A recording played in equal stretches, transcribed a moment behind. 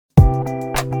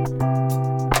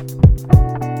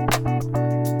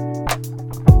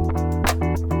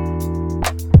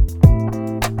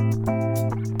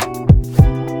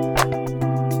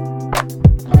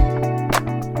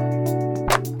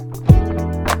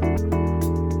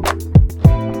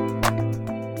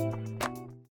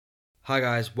Hi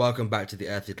guys, welcome back to the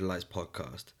Earthly Delights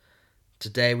podcast.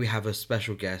 Today we have a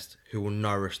special guest who will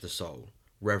nourish the soul,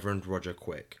 Reverend Roger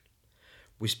Quick.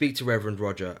 We speak to Reverend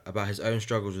Roger about his own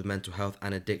struggles with mental health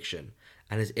and addiction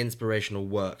and his inspirational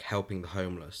work helping the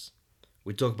homeless.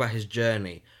 We talk about his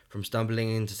journey from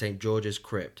stumbling into St. George's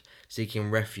Crypt,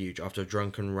 seeking refuge after a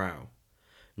drunken row.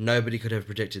 Nobody could have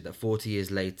predicted that 40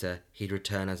 years later he'd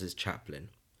return as his chaplain.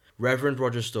 Reverend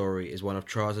Roger's story is one of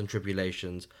trials and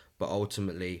tribulations, but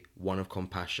ultimately one of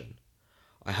compassion.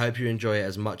 I hope you enjoy it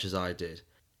as much as I did.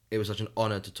 It was such an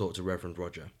honour to talk to Reverend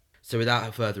Roger. So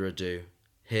without further ado,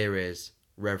 here is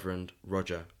Reverend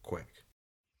Roger Quick.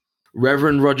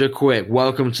 Reverend Roger Quick,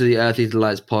 welcome to the Earthly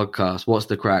Delights podcast. What's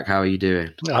the crack? How are you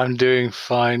doing? I'm doing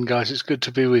fine, guys. It's good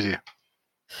to be with you.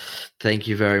 Thank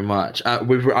you very much.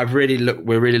 We're really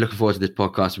looking forward to this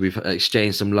podcast. We've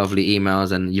exchanged some lovely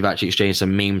emails, and you've actually exchanged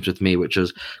some memes with me, which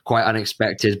was quite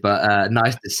unexpected, but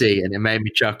nice to see, and it made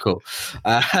me chuckle.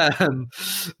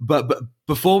 But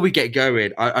before we get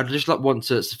going, I'd just want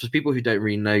to, for people who don't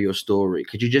really know your story,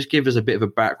 could you just give us a bit of a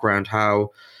background how,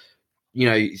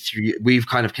 we've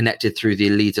kind of connected through the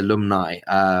Elite alumni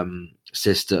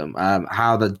system.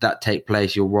 How did that take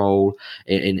place? Your role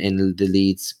in the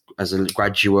Leeds as a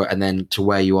graduate, and then to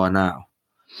where you are now?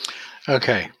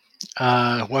 Okay.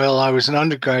 Well, I was an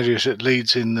undergraduate at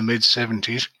Leeds in the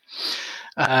mid-70s,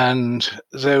 and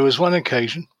there was one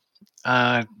occasion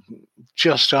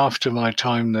just after my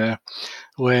time there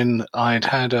when I'd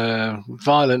had a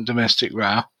violent domestic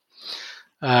row,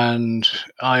 and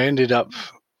I ended up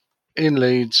in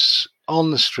Leeds on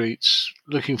the streets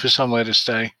looking for somewhere to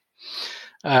stay.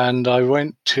 And I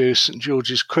went to St.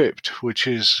 George's Crypt, which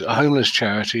is a homeless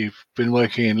charity, been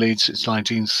working in Leeds since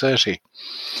 1930.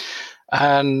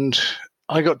 And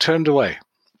I got turned away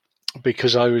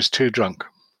because I was too drunk.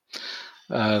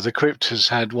 The Crypt has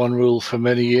had one rule for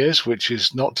many years, which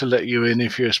is not to let you in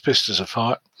if you're as pissed as a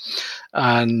fart.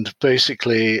 And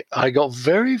basically, I got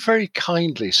very, very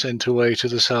kindly sent away to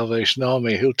the Salvation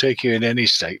Army, who'll take you in any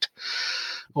state,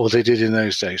 or they did in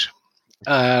those days.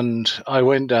 And I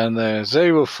went down there.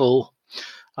 They were full.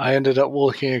 I ended up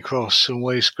walking across some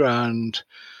waste ground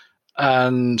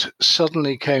and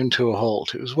suddenly came to a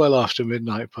halt. It was well after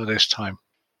midnight by this time.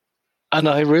 And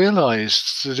I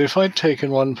realized that if I'd taken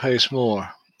one pace more,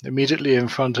 immediately in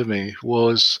front of me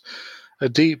was a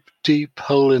deep, deep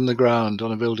hole in the ground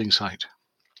on a building site.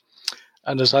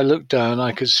 And as I looked down,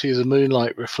 I could see the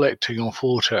moonlight reflecting off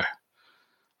water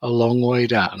a long way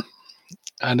down.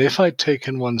 And if I'd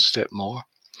taken one step more,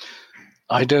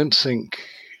 I don't think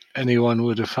anyone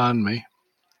would have found me.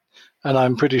 And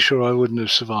I'm pretty sure I wouldn't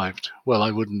have survived. Well, I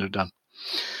wouldn't have done.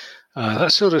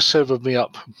 That sort of sobered me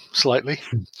up slightly.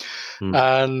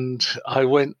 And I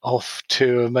went off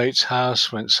to a mate's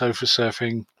house, went sofa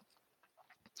surfing.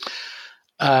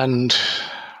 And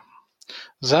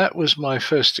that was my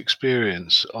first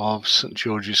experience of St.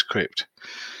 George's Crypt,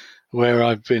 where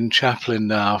I've been chaplain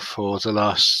now for the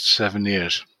last 7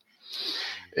 years.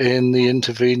 In the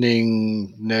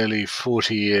intervening nearly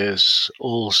 40 years,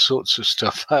 all sorts of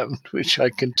stuff happened, which I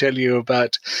can tell you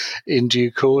about in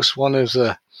due course. One of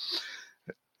the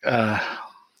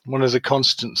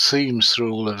constant themes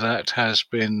through all of that has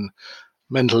been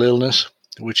mental illness,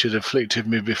 which had afflicted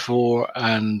me before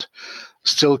and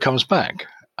still comes back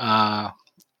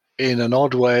in an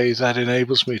odd way that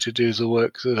enables me to do the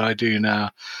work that I do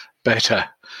now better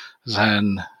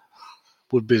than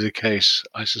would be the case,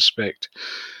 I suspect.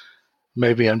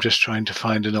 Maybe I'm just trying to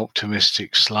find an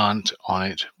optimistic slant on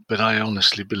it, but I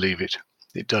honestly believe it.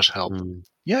 It does help.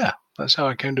 Yeah, that's how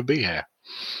I came to be here.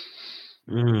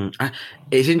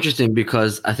 It's interesting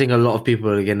because I think a lot of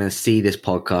people are going to see this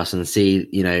podcast and see,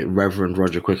 Reverend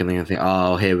Roger Quick, and they're going to think,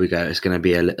 oh, here we go. It's going to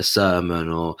be a sermon,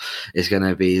 or it's going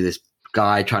to be this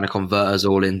guy trying to convert us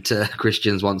all into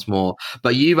Christians once more.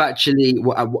 But you've actually,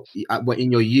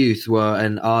 in your youth, were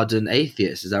an ardent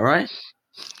atheist. Is that right?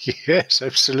 Yes,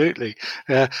 absolutely.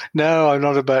 No, I'm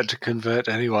not about to convert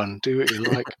anyone. Do what you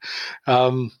like.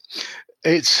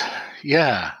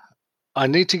 I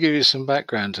need to give you some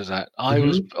background to that.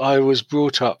 I was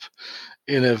brought up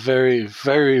in a very,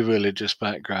 very religious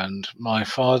background. My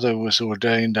father was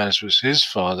ordained, as was his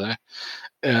father,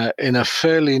 in a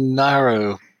fairly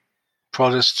narrow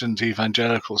Protestant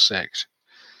evangelical sect.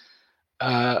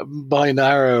 By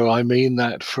narrow, I mean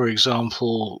that, for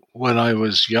example, when I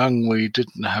was young, we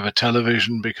didn't have a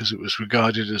television because it was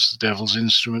regarded as the devil's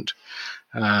instrument.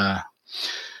 Having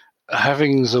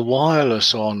the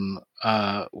wireless on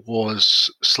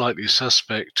was slightly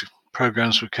suspect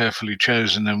programs were carefully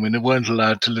chosen, and we weren't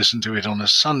allowed to listen to it on a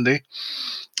Sunday.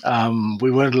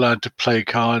 We weren't allowed to play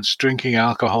cards. Drinking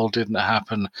alcohol didn't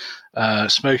happen.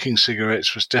 Smoking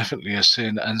cigarettes was definitely a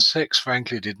sin, and sex,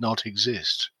 frankly, did not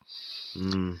exist.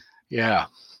 Yeah.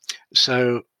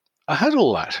 So I had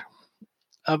all that.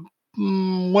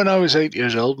 When I was 8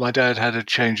 years old, my dad had a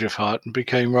change of heart and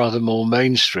became rather more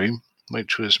mainstream,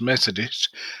 which was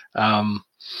Methodist.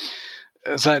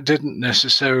 That didn't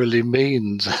necessarily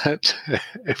mean that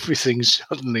everything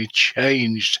suddenly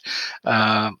changed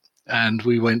and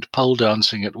we went pole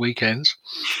dancing at weekends.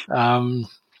 But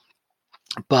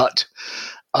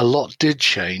a lot did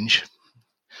change.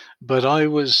 But I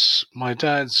was my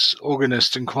dad's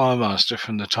organist and choirmaster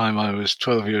from the time I was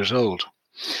 12 years old,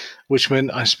 which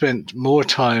meant I spent more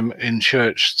time in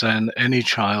church than any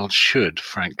child should,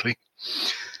 frankly.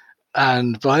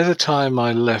 And by the time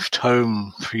I left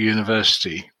home for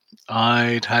university,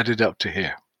 I'd had it up to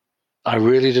here. I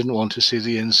really didn't want to see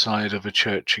the inside of a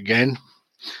church again.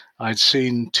 I'd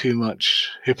seen too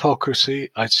much hypocrisy.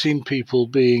 I'd seen people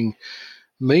being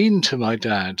mean to my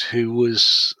dad, who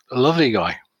was a lovely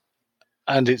guy.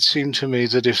 And it seemed to me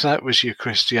that if that was your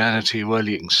Christianity, well,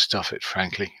 you can stuff it,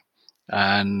 frankly.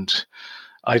 And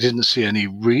I didn't see any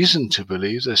reason to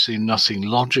believe. There seemed nothing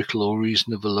logical or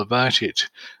reasonable about it.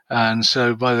 And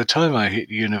so by the time I hit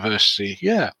university,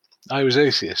 I was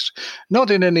atheist.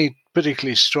 Not in any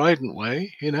particularly strident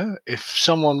way, If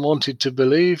someone wanted to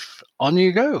believe, on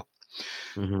you go.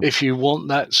 Mm-hmm. If you want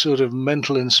that sort of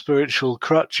mental and spiritual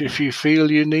crutch, if you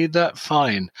feel you need that,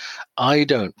 fine. I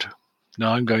don't.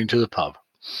 Now I'm going to the pub.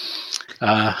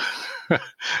 And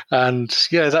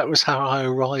that was how I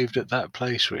arrived at that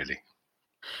place, really.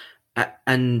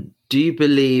 And do you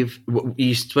believe,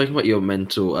 you spoke about your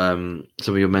mental,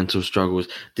 some of your mental struggles,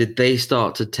 did they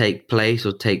start to take place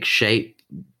or take shape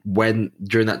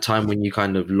during that time when you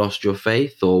kind of lost your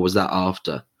faith, or was that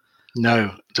after?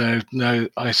 No.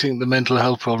 I think the mental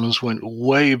health problems went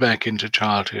way back into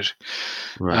childhood.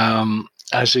 Right.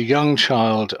 As a young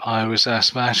child, I was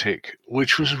asthmatic,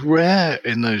 which was rare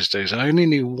in those days. I only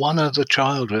knew one other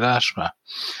child with asthma,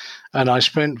 and I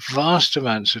spent vast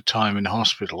amounts of time in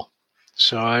hospital.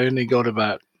 So I only got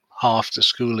about half the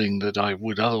schooling that I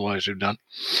would otherwise have done.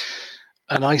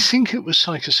 And I think it was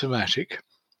psychosomatic.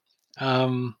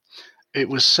 It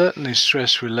was certainly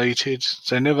stress-related.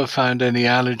 They never found any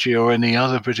allergy or any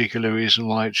other particular reason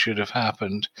why it should have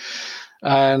happened.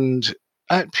 And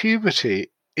at puberty,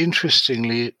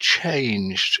 interestingly, it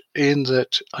changed in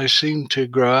that I seemed to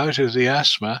grow out of the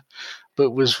asthma,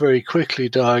 but was very quickly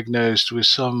diagnosed with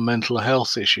some mental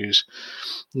health issues.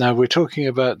 Now, we're talking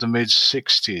about the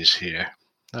mid-60s here.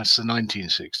 That's the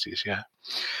 1960s, yeah.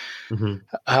 Mm-hmm.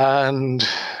 And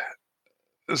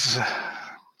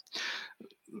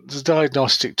the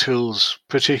diagnostic tools,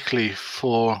 particularly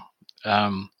for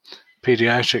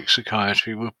pediatric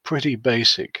psychiatry, were pretty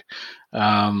basic.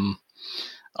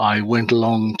 I went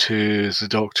along to the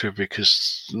doctor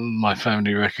because my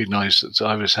family recognized that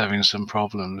I was having some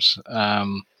problems.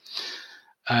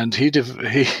 And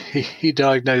he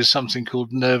diagnosed something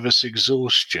called nervous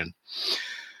exhaustion.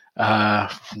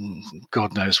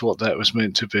 God knows what that was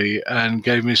meant to be, and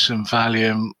gave me some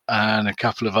Valium and a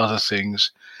couple of other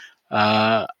things.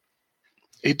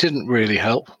 It didn't really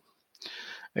help.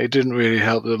 It didn't really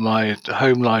help that my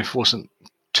home life wasn't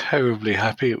terribly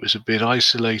happy. It was a bit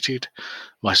isolated.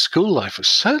 My school life was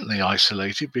certainly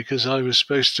isolated because I was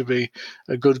supposed to be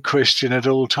a good Christian at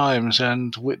all times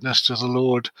and witness to the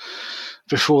Lord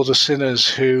before the sinners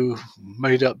who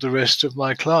made up the rest of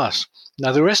my class.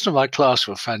 Now, the rest of my class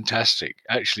were fantastic,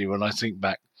 actually, when I think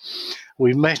back.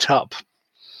 We met up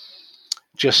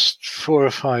just 4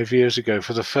 or 5 years ago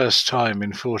for the first time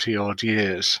in 40-odd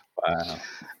years. Wow.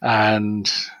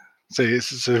 And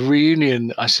the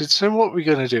reunion, I said, so what are we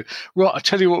going to do? Right, I'll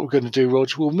tell you what we're going to do, Rog.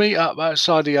 We'll meet up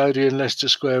outside the Odeon, Leicester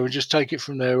Square, and just take it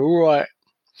from there. All right.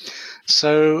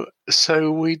 So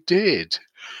we did.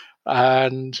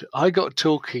 And I got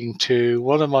talking to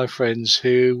one of my friends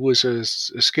who was a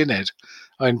skinhead.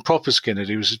 I mean, proper skinhead.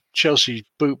 He was a Chelsea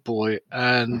boot boy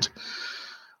and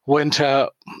went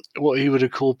out what he would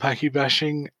have called packy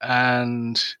bashing.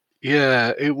 And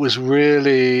it was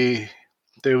really...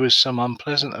 there was some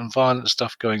unpleasant and violent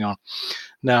stuff going on.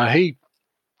 Now, he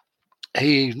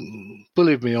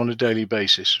bullied me on a daily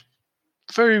basis,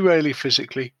 very rarely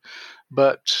physically,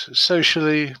 but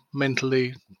socially,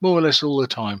 mentally, more or less all the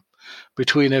time,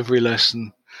 between every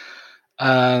lesson.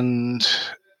 And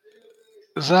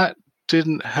that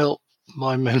didn't help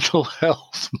my mental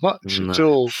health much at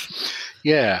all.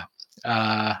 Yeah.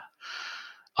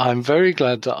 I'm very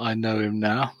glad that I know him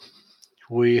now.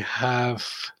 We have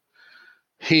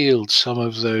healed some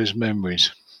of those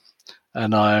memories,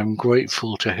 and I am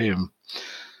grateful to him.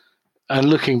 And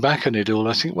looking back on it all,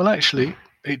 I think, well, actually,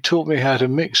 it taught me how to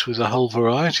mix with a whole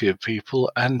variety of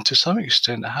people and to some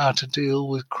extent how to deal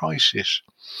with crisis.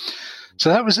 So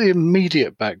that was the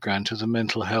immediate background to the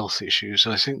mental health issues.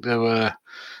 I think there were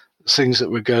things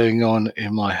that were going on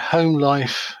in my home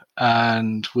life,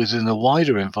 and within the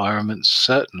wider environment,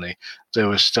 certainly there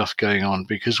was stuff going on,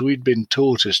 because we'd been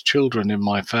taught as children in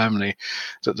my family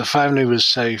that the family was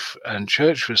safe and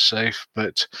church was safe,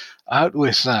 but out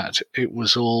with that, it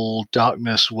was all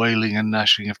darkness, wailing, and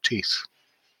gnashing of teeth.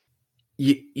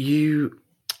 You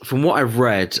from what I've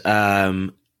read,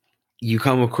 you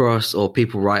come across, or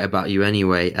people write about you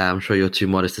anyway, I'm sure you're too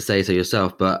modest to say so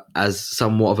yourself, but as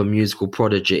somewhat of a musical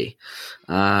prodigy.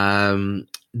 I'm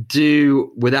not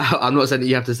saying that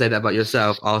you have to say that about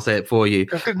yourself, I'll say it for you.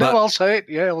 No, I'll say it.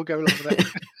 Yeah, I'll go along with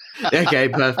that. Okay,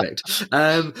 perfect.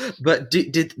 But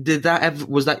did that ever,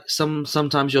 was that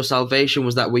sometimes your salvation?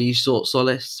 Was that where you sought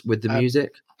solace with the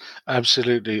music?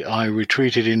 Absolutely. I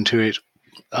retreated into it.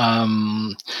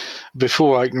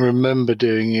 Before I can remember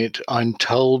doing it, I'm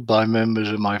told by members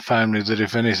of my family that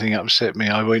if anything upset me,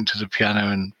 I went to the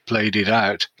piano and played it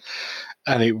out.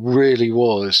 And it really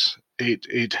was.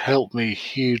 It helped me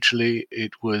hugely.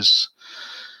 It was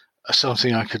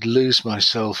something I could lose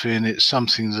myself in. It's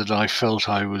something that I felt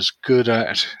I was good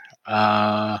at.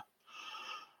 And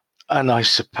I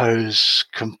suppose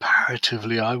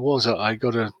comparatively I was. I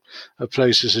got a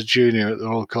place as a junior at the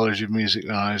Royal College of Music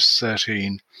when I was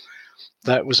 13.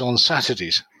 That was on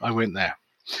Saturdays. I went there.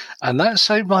 And that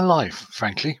saved my life,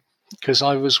 frankly, because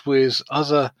I was with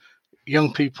other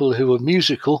young people who were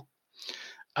musical,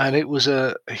 and it was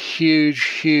a huge,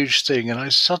 huge thing. And I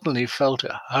suddenly felt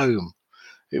at home.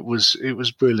 It was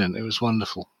brilliant. It was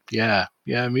wonderful. Yeah,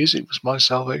 music was my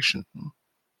salvation.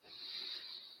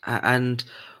 And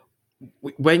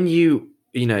when you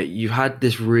had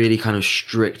this really kind of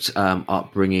strict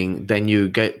upbringing, then you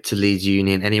get to Leeds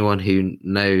Union. Anyone who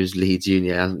knows Leeds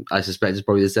Union, I suspect it's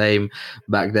probably the same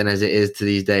back then as it is to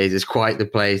these days. It's quite the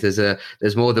place.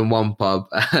 There's more than one pub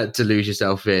to lose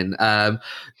yourself in. And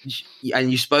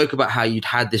you spoke about how you'd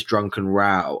had this drunken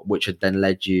row, which had then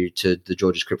led you to the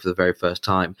George's Crypt for the very first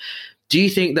time. Do you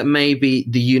think that maybe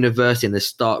the university and the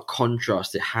stark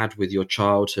contrast it had with your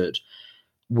childhood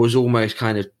was almost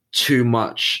kind of too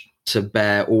much to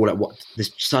bear all at what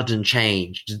this sudden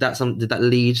change? Did that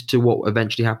lead to what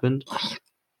eventually happened?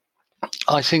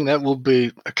 I think that would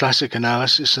be a classic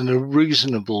analysis and a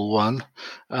reasonable one.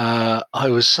 I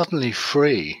was suddenly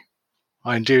free.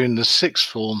 During the sixth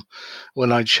form,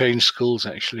 when I changed schools,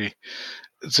 actually,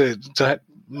 that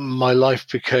my life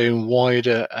became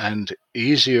wider and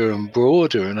easier and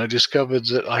broader, and I discovered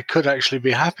that I could actually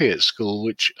be happy at school,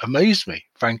 which amazed me,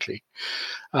 frankly.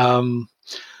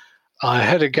 I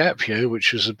had a gap year,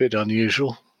 which was a bit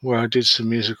unusual, where I did some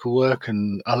musical work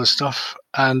and other stuff.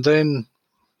 And then,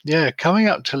 coming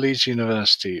up to Leeds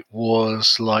University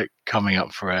was like coming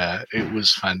up for air. It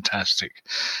was fantastic.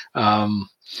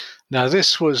 Now,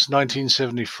 this was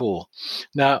 1974.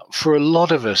 Now, for a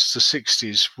lot of us, the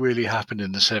 60s really happened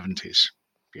in the 70s.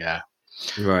 Yeah.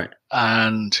 Right.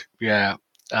 And,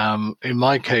 in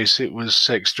my case, it was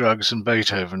sex, drugs, and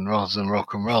Beethoven rather than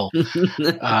rock and roll.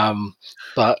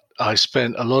 But I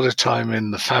spent a lot of time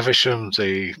in the Faversham,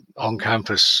 the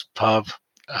on-campus pub,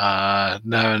 now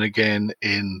and again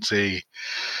in the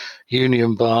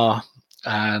Union Bar,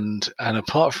 and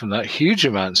apart from that, huge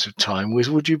amounts of time with,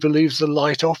 would you believe, the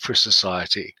Light Opera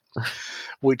Society,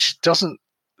 which doesn't,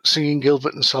 singing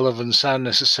Gilbert and Sullivan, sound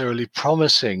necessarily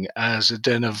promising as a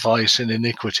den of vice and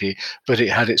iniquity, but it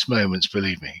had its moments,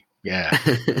 believe me. Yeah.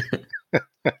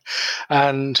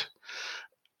 And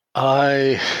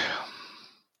I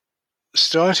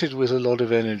started with a lot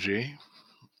of energy.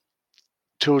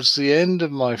 Towards the end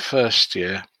of my first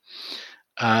year,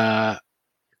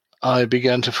 I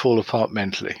began to fall apart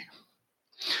mentally.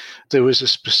 There was a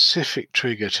specific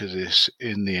trigger to this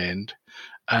in the end,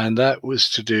 and that was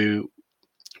to do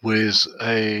with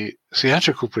a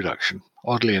theatrical production,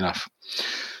 oddly enough.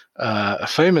 A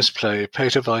famous play,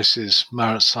 Peter Weiss's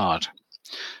Marat Sade,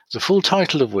 the full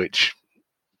title of which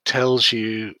tells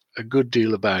you a good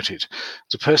deal about it.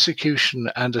 The persecution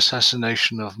and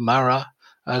assassination of Marat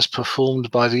as performed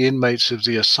by the inmates of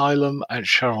the asylum at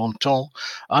Charenton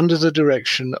under the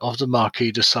direction of the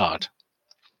Marquis de Sade.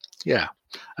 Yeah,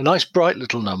 a nice bright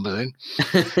little number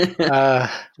then.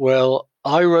 Well,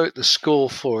 I wrote the score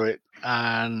for it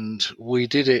and we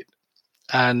did it.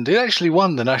 And it actually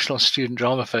won the National Student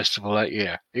Drama Festival that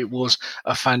year. It was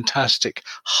a fantastic,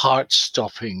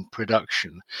 heart-stopping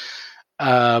production.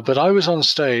 But I was on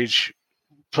stage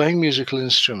playing musical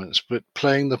instruments, but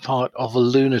playing the part of a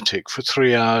lunatic for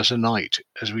 3 hours a night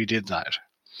as we did that.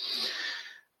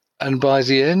 And by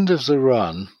the end of the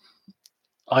run,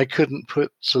 I couldn't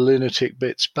put the lunatic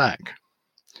bits back.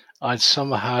 I'd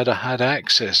somehow had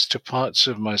access to parts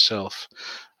of myself.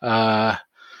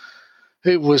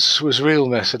 It was real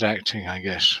method acting, I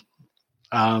guess.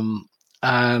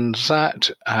 And that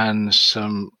and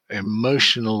some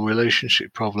emotional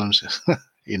relationship problems,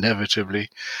 inevitably.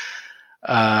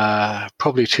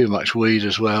 Probably too much weed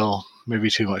as well,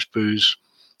 maybe too much booze.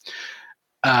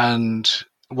 And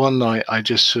one night I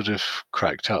just sort of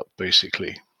cracked up,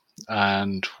 basically,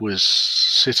 and was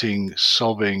sitting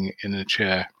sobbing in a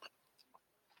chair.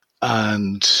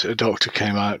 And a doctor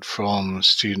came out from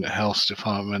student health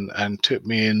department and took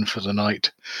me in for the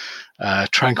night,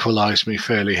 tranquilized me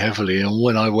fairly heavily. And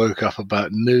when I woke up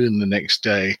about noon the next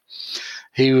day,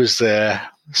 he was there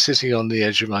sitting on the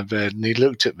edge of my bed, and he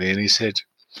looked at me and he said,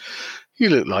 "You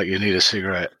look like you need a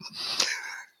cigarette."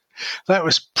 That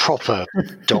was proper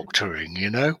doctoring,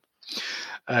 you know.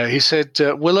 He said,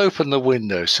 "We'll open the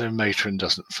window so matron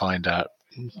doesn't find out."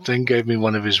 Then gave me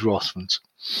one of his Rothmans.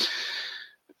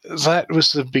 That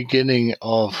was the beginning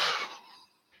of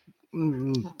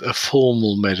a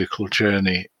formal medical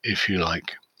journey, if you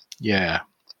like. Yeah.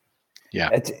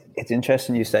 It's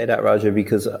interesting you say that, Roger,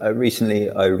 because recently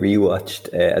I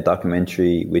rewatched a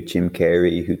documentary with Jim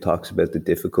Carrey who talks about the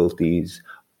difficulties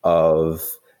of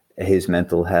his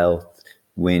mental health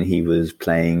when he was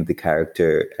playing the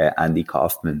character Andy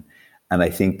Kaufman. And I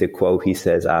think the quote he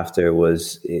says after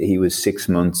was, he was 6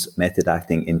 months method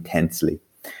acting intensely.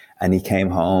 And he came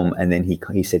home and then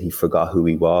he said he forgot who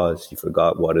he was. He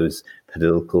forgot what his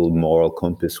political moral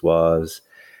compass was.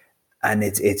 And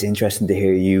it's interesting to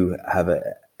hear you have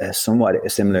a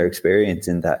somewhat similar experience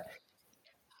in that.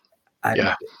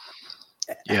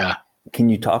 Yeah. Can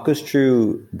you talk us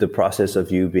through the process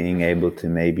of you being able to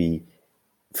maybe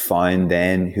find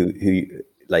then who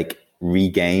like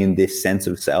regain this sense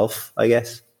of self, I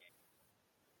guess?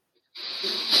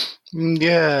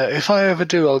 Yeah, if I ever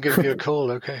do, I'll give you a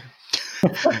call, okay?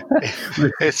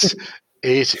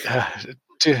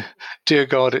 Dear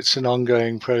God, it's an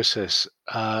ongoing process.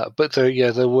 But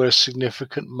there were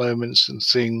significant moments and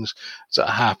things that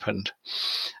happened.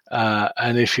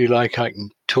 And if you like, I can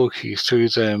talk you through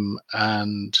them.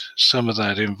 And some of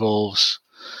that involves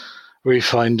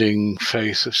refinding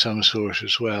faith of some sort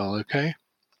as well, okay?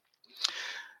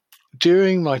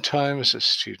 During my time as a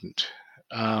student,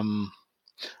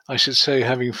 I should say,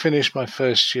 having finished my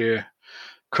first year,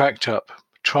 cracked up,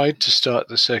 tried to start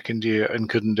the second year and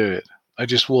couldn't do it. I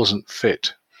just wasn't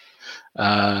fit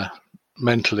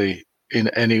mentally in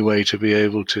any way to be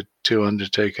able to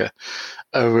undertake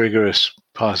a rigorous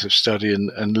path of study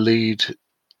and lead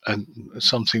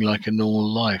something like a normal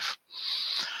life.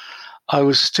 I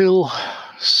was still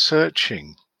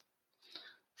searching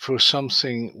for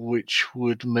something which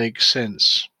would make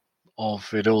sense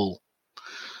of it all,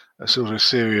 a sort of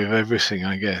theory of everything,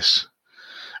 I guess.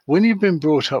 When you've been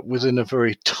brought up within a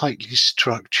very tightly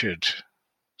structured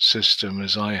system,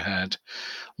 as I had,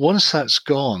 once that's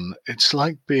gone, it's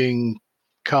like being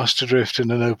cast adrift in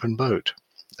an open boat.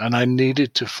 And I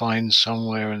needed to find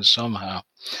somewhere and somehow.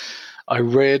 I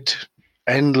read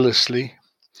endlessly.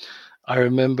 I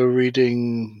remember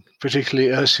reading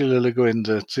particularly Ursula Le Guin,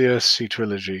 the Earthsea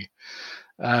trilogy,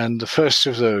 and the first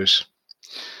of those,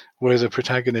 where the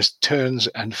protagonist turns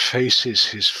and faces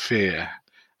his fear,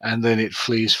 and then it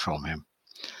flees from him.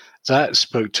 That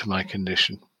spoke to my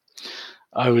condition.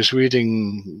 I was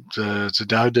reading the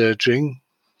Tao Te Ching,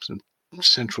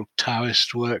 central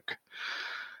Taoist work.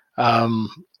 I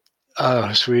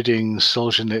was reading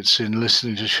Solzhenitsyn,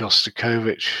 listening to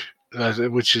Shostakovich,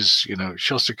 which is,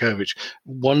 Shostakovich,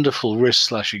 wonderful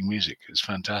wrist-slashing music. It's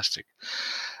fantastic.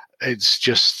 It's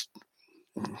just,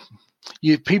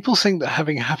 people think that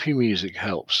having happy music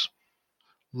helps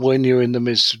when you're in the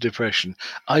midst of depression.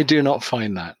 I do not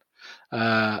find that.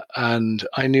 And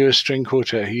I knew a string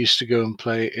quartet who used to go and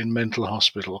play in mental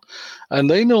hospital, and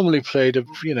they normally played a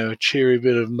cheery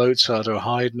bit of Mozart or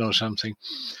Haydn or something.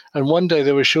 And one day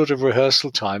they were short of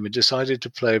rehearsal time and decided to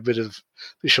play a bit of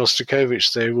the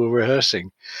Shostakovich they were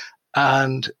rehearsing,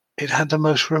 and it had the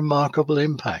most remarkable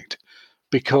impact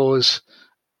because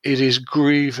it is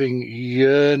grieving,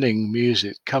 yearning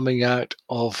music coming out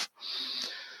of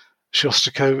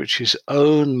Shostakovich's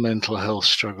own mental health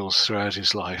struggles throughout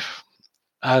his life.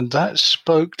 And that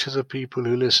spoke to the people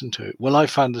who listened to it. Well, I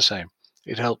found the same.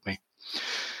 It helped me.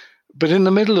 But in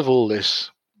the middle of all this,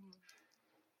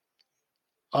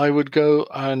 I would go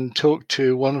and talk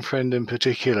to one friend in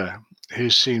particular who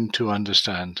seemed to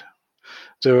understand.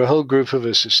 there were a whole group of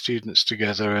us as students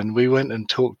together, and we went and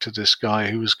talked to this guy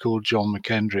who was called John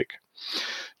McKendrick.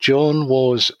 John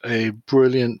was a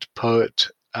brilliant poet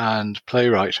and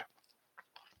playwright,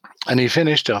 and he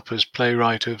finished up as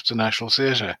playwright of the National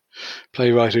Theatre,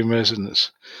 playwright in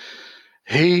residence.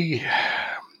 He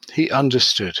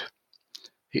understood.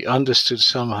 He understood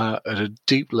somehow at a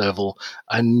deep level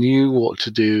and knew what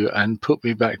to do and put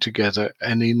me back together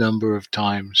any number of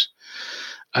times.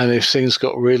 And if things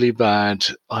got really bad,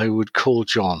 I would call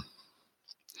John.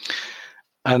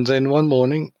 And then one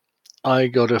morning, I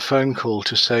got a phone call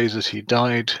to say that he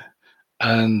died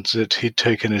and that he'd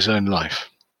taken his own life.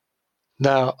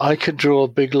 Now, I could draw a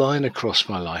big line across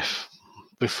my life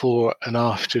before and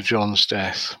after John's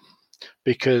death,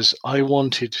 because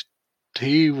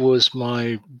he was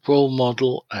my role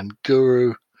model and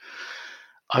guru.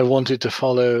 I wanted to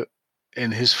follow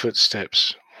in his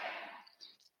footsteps.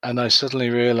 And I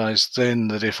suddenly realized then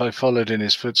that if I followed in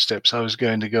his footsteps, I was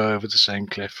going to go over the same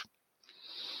cliff.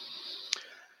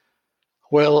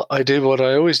 Well, I did what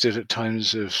I always did at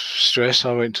times of stress.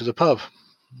 I went to the pub.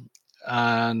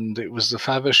 And it was the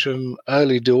Faversham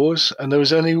early doors. And there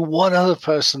was only one other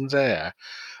person there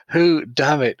who,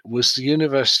 damn it, was the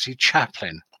university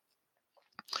chaplain.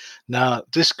 Now,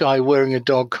 this guy wearing a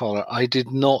dog collar, I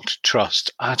did not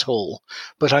trust at all.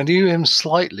 But I knew him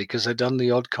slightly because I'd done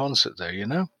the odd concert there, you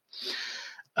know.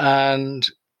 And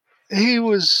he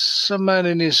was a man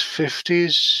in his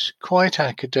 50s, quite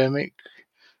academic,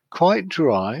 quite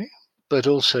dry, but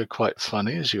also quite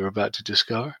funny, as you're about to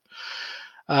discover.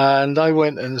 And I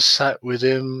went and sat with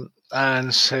him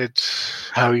and said,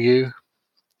 "How are you?"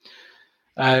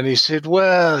 And he said,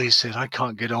 I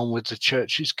can't get on with the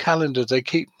church's calendar. They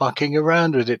keep mucking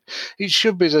around with it. It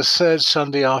should be the third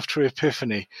Sunday after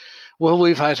Epiphany. Well,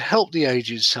 we've had Help the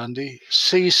Aged Sunday,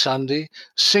 See Sunday,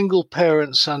 Single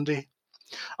Parent Sunday.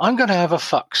 I'm going to have a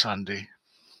fuck Sunday.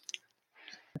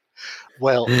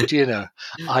 Well, do you know,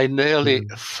 I nearly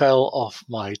fell off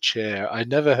my chair. I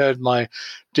never heard my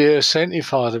dear saintly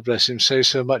father, bless him, say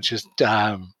so much as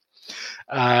damn.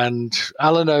 And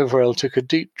Alan Overell took a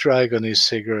deep drag on his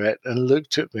cigarette and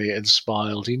looked at me and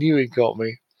smiled. He knew he got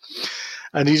me.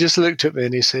 And he just looked at me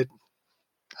and he said,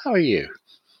 "How are you?"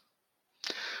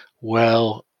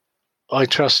 Well, I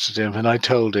trusted him and I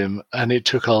told him, and it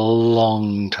took a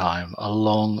long time, a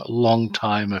long, long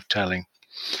time of telling.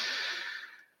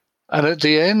 And at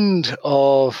the end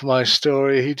of my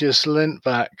story, he just leant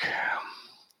back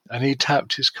and he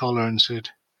tapped his collar and said,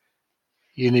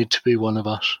 "You need to be one of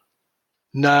us."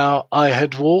 Now, I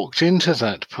had walked into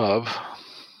that pub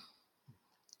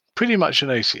pretty much an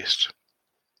atheist.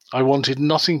 I wanted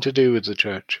nothing to do with the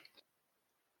church.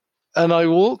 And I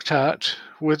walked out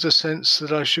with the sense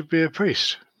that I should be a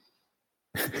priest.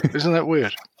 Isn't that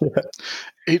weird?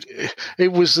 Yeah.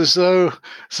 It was as though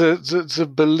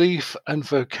the belief and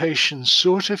vocation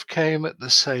sort of came at the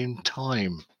same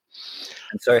time.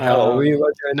 Sorry, how old were you,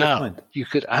 Roger, at that point? You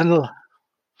could analyze.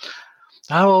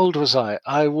 How old was I?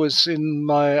 I was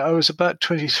about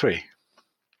 23.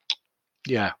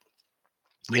 Yeah.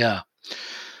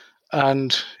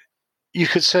 And you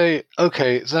could say,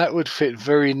 okay, that would fit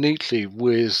very neatly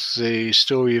with the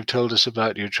story you've told us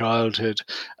about your childhood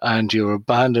and your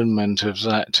abandonment of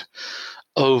that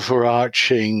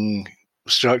overarching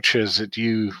structure that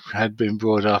you had been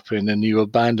brought up in, and you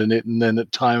abandon it, and then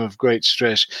at time of great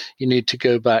stress, you need to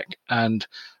go back and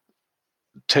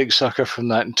take succor from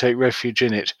that and take refuge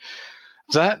in it.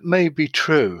 That may be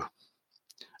true.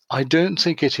 I don't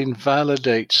think it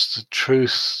invalidates the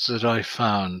truth that I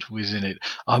found within it.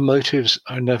 Our motives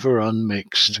are never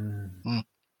unmixed.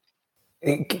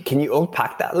 Can you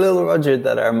unpack that a little, Roger,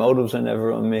 that our motives are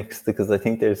never unmixed? Because I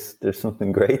think there's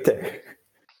something great there.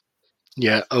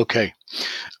 Yeah, okay.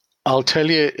 I'll tell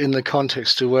you in the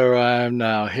context of where I am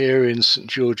now, here in St.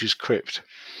 George's Crypt.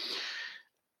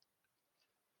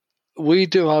 We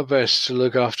do our best to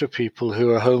look after people who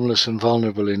are homeless and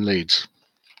vulnerable in Leeds.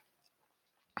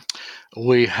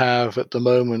 We have at the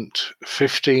moment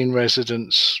 15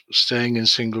 residents staying in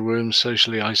single rooms,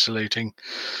 socially isolating.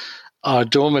 Our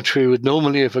dormitory would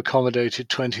normally have accommodated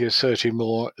 20 or 30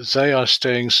 more. They are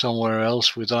staying somewhere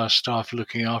else with our staff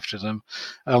looking after them.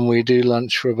 And we do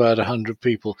lunch for about 100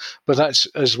 people. But that's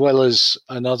as well as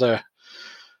another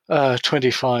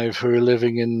 25 who are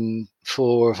living in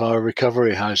 4 of our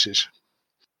recovery houses.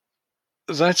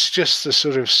 That's just the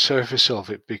sort of surface of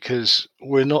it, because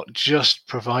we're not just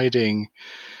providing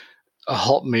a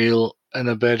hot meal and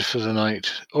a bed for the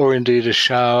night, or indeed a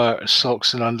shower,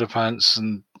 socks and underpants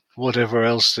and whatever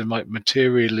else they might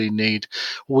materially need.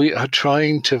 We are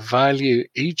trying to value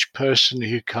each person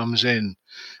who comes in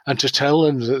and to tell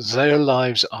them that their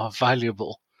lives are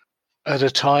valuable at a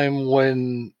time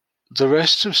when the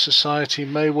rest of society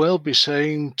may well be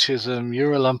saying to them,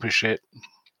 "You're a lump of shit,"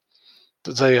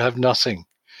 that they have nothing.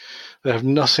 They have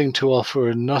nothing to offer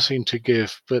and nothing to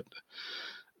give. But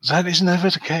that is never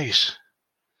the case.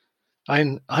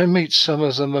 I meet some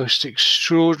of the most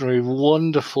extraordinary,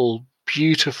 wonderful,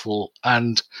 beautiful,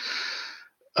 and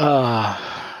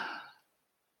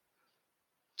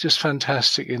just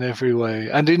fantastic in every way,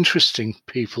 and interesting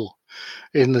people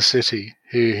in the city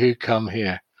who come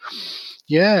here.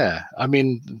 Yeah, I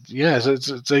mean, yeah,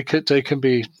 they can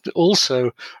be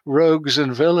also rogues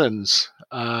and villains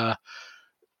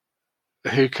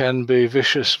who can be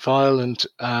vicious, violent,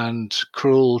 and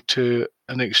cruel to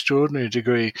an extraordinary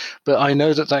degree. But I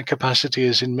know that capacity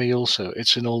is in me also.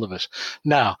 It's in all of us.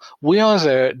 Now, we are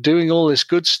there doing all this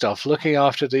good stuff, looking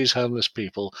after these homeless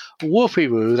people.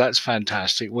 Whoopee-woo, that's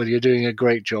fantastic. Well, you're doing a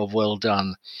great job. Well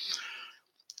done.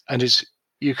 And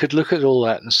you could look at all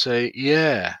that and say,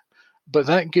 yeah, but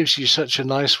that gives you such a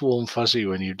nice warm fuzzy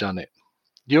when you've done it.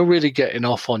 You're really getting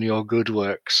off on your good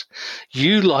works.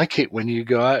 You like it when you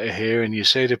go out of here and you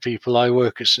say to people, I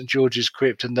work at St. George's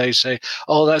Crypt, and they say,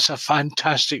 oh, that's a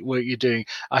fantastic work you're doing.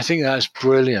 I think that's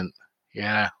brilliant.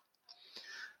 Yeah.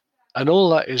 And all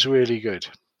that is really good.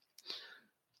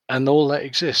 And all that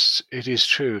exists, it is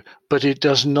true. But it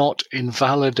does not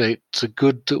invalidate the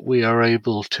good that we are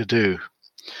able to do.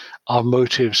 Our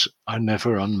motives are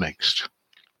never unmixed.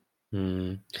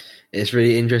 It's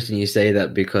really interesting you say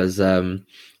that, because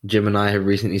Jim and I have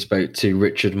recently spoke to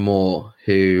Richard Moore,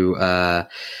 who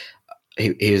he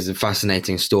is a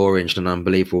fascinating story and an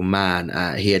unbelievable man.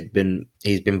 He's been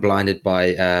blinded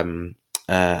by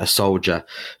a soldier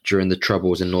during the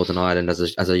Troubles in Northern Ireland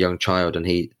as a young child, and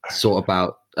he sought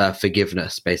about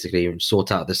forgiveness, basically, and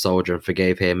sought out the soldier and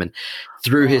forgave him. And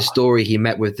through his story, he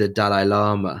met with the Dalai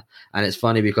Lama. And it's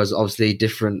funny because obviously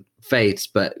different faiths,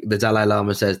 but the Dalai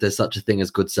Lama says there's such a thing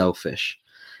as good selfish.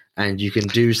 And you can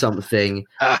do something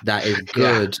that is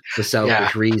good for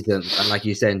selfish reasons. And like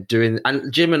you said,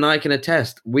 and Jim and I can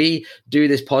attest, we do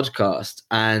this podcast,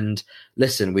 and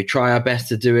listen, we try our best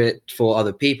to do it for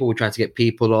other people. We try to get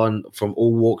people on from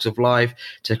all walks of life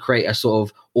to create a sort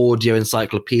of audio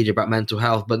encyclopedia about mental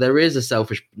health. But there is a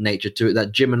selfish nature to it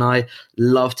that Jim and I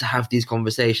love to have these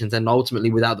conversations. And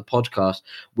ultimately, without the podcast,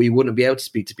 we wouldn't be able to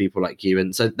speak to people like you.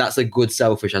 And so that's a good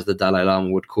selfish, as the Dalai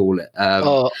Lama would call it.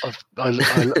 I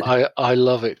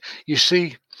love it. You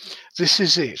see, this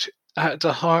is it. At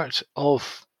the heart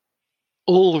of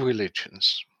all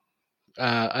religions,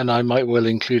 and I might well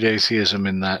include atheism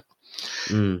in that,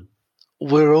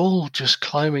 we're all just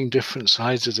climbing different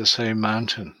sides of the same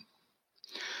mountain.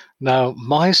 Now,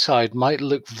 my side might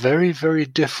look very, very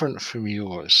different from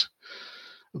yours,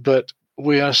 but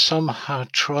we are somehow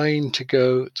trying to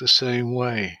go the same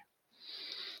way.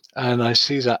 And I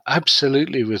see that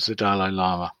absolutely with the Dalai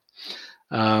Lama.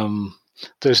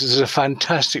 There's a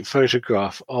fantastic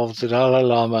photograph of the Dalai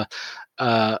Lama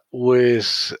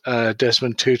with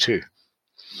Desmond Tutu.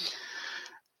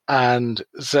 And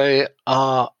they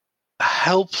are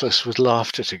helpless with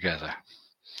laughter together.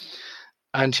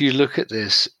 And you look at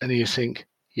this and you think,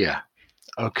 yeah,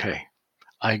 okay,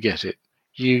 I get it.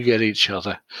 You get each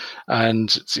other.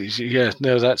 And yeah,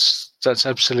 no, that's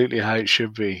absolutely how it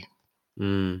should be.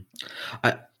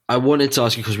 I wanted to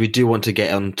ask you, because we do want to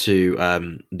get onto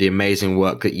the amazing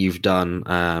work that you've done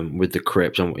with the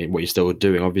Crypt and what you're still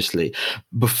doing, obviously.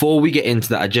 Before we get into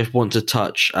that, I just want to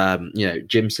touch,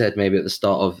 Jim said maybe at the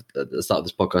start of this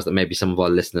podcast that maybe some of our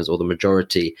listeners, or the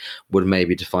majority, would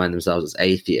maybe define themselves as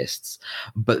atheists.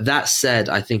 But that said,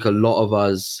 I think a lot of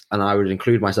us, and I would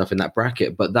include myself in that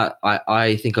bracket, but that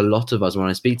I think a lot of us, when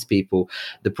I speak to people,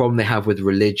 the problem they have with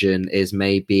religion is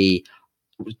maybe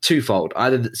twofold.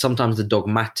 Either sometimes the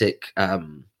dogmatic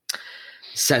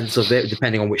sense of it,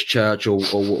 depending on which church or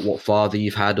what father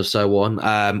you've had or so on,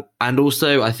 and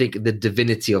also I think the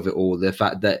divinity of it all, the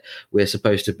fact that we're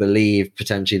supposed to believe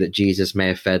potentially that Jesus may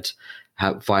have fed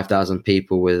 5,000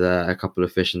 people with a couple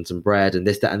of fish and some bread and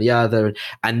this, that and the other,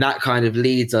 and that kind of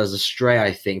leads us astray,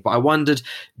 I think. But I wondered,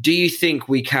 do you think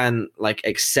we can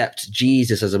accept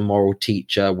Jesus as a moral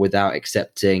teacher without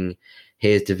accepting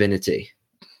his divinity?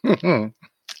 On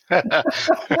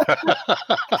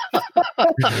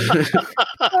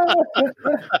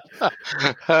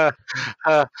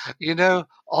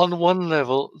one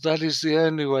level, that is the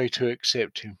only way to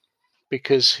accept him,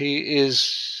 because he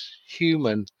is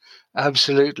human,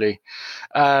 absolutely.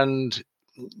 And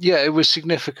yeah, it was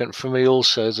significant for me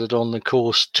also that on the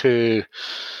course to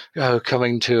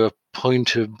coming to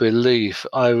point of belief,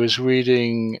 I was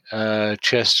reading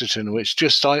Chesterton, which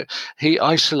he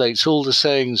isolates all the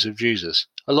sayings of Jesus.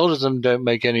 A lot of them don't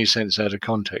make any sense out of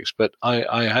context, but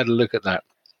I had a look at that.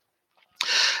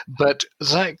 But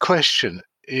that question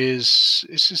is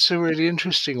a really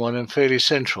interesting one and fairly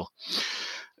central.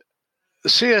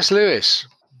 C.S. Lewis,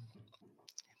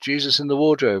 Jesus in the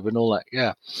Wardrobe and all that,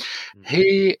 yeah.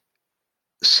 He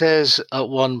says at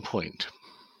one point,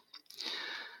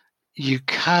 you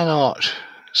cannot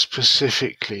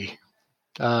specifically,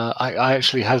 I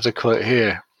actually have the quote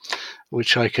here,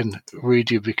 which I can read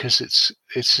you because it's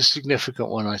a significant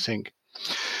one, I think.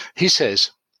 He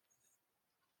says,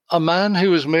 a man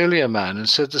who was merely a man and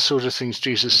said the sort of things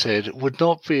Jesus said would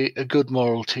not be a good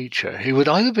moral teacher. He would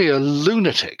either be a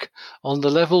lunatic on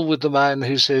the level with the man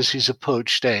who says he's a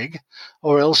poached egg,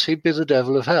 or else he'd be the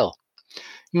devil of hell.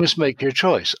 You must make your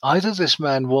choice. Either this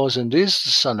man was and is the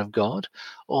Son of God,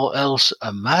 or else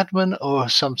a madman or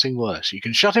something worse. You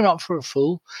can shut him up for a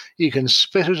fool, you can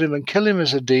spit at him and kill him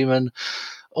as a demon,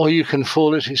 or you can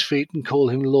fall at his feet and call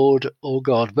him Lord or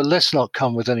God. But let's not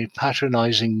come with any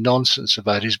patronizing nonsense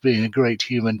about his being a great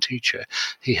human teacher.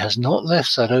 He has not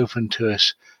left that open to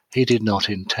us. He did not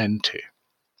intend to.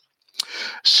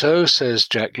 So says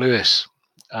Jack Lewis.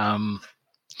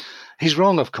 He's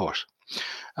wrong, of course.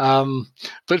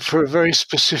 But for a very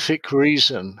specific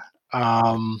reason.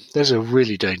 There's a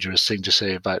really dangerous thing to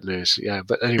say about Lewis. Yeah,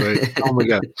 but anyway, on we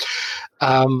go.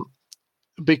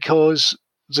 Because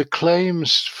the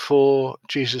claims for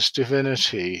Jesus'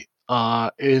 divinity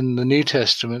are in the New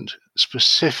Testament,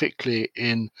 specifically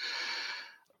in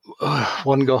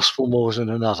one gospel more than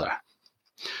another.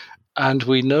 And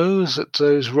we know that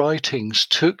those writings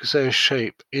took their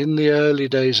shape in the early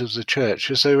days of the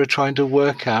church as they were trying to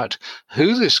work out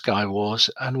who this guy was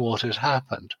and what had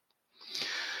happened.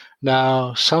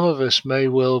 Now, some of us may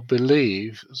well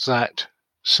believe that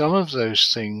some of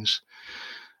those things,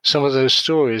 some of those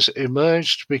stories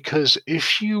emerged because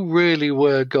if you really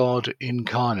were God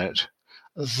incarnate,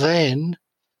 then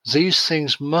these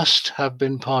things must have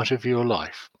been part of your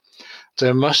life.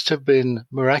 There must have been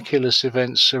miraculous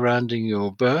events surrounding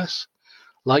your birth,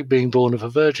 like being born of a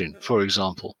virgin, for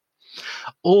example,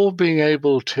 or being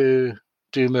able to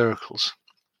do miracles,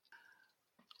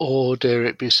 or, dare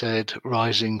it be said,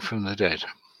 rising from the dead.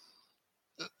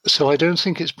 So I don't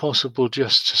think it's possible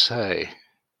just to say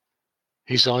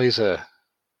he's either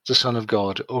the Son of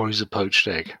God or he's a poached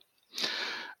egg.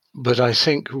 But I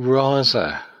think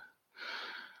rather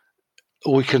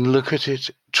we can look at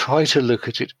it, try to look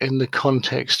at it in the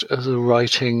context of the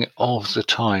writing of the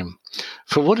time.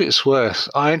 For what it's worth,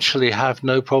 I actually have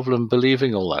no problem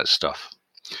believing all that stuff.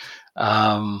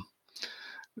 To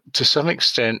some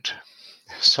extent,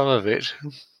 some of it,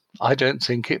 I don't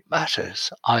think it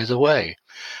matters either way.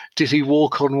 Did he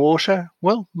walk on water?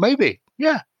 Well, maybe.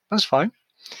 Yeah, that's fine.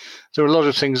 There are a lot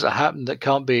of things that happen that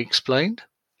can't be explained.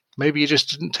 Maybe he just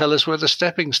didn't tell us where the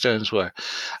stepping stones were.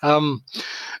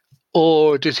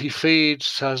 Or did he feed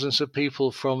thousands of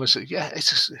people from us? Yeah,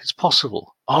 it's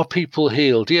possible. Are people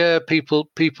healed? Yeah,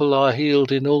 people are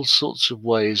healed in all sorts of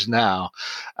ways now.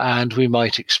 And we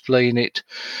might explain it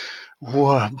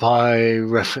by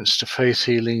reference to faith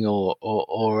healing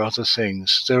or other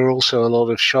things. There are also a lot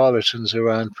of charlatans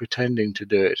around pretending to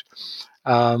do it.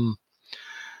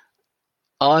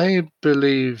 I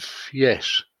believe,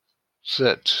 yes,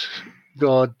 that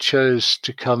God chose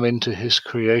to come into his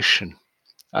creation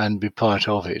and be part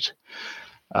of it.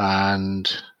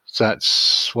 And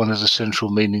that's one of the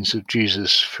central meanings of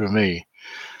Jesus for me.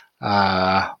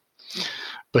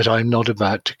 But I'm not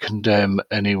about to condemn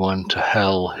anyone to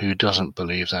hell who doesn't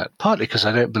believe that. Partly because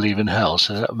I don't believe in hell,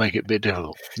 so that would make it a bit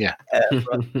difficult. Yeah.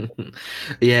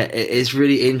 Yeah, it's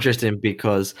really interesting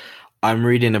because I'm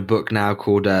reading a book now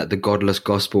called The Godless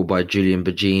Gospel by Julian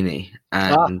Baggini.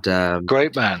 And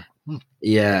great man.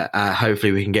 Yeah,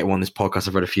 hopefully we can get one on this podcast.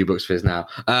 I've read a few books for his now.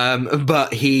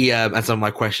 But he, and some of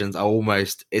my questions are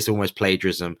it's almost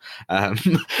plagiarism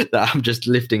that I'm just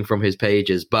lifting from his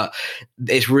pages. But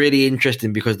it's really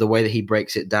interesting because the way that he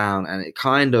breaks it down, and it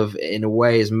kind of, in a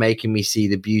way, is making me see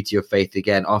the beauty of faith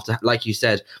again. After, like you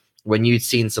said, when you'd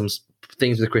seen some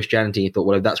things with Christianity, you thought,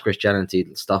 well, if that's Christianity,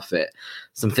 stuff it.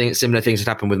 Similar things had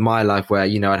happened with my life where,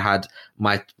 I'd had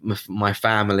my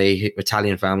family,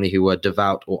 Italian family, who were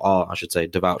devout, or are, I should say,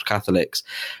 devout Catholics.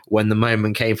 When the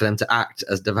moment came for them to act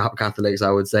as devout Catholics, I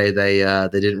would say they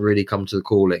didn't really come to the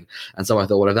calling. And so I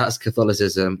thought, well, if that's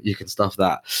Catholicism, you can stuff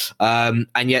that.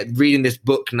 And yet reading this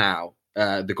book now,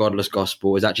 the godless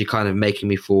gospel is actually kind of making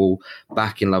me fall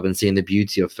back in love and seeing the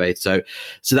beauty of faith. So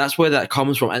that's where that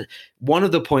comes from. And one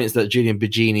of the points that Julian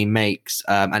Bigini makes,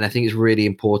 and I think it's really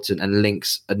important and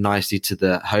links nicely to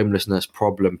the homelessness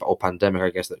problem or pandemic, I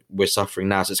guess, that we're suffering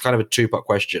now. So it's kind of a two-part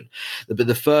question. But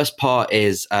the first part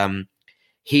is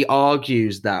he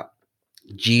argues that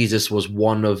Jesus was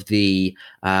one of the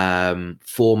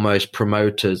foremost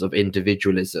promoters of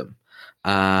individualism.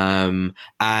 And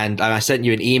I sent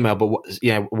you an email, but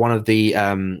one of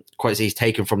the quotes he's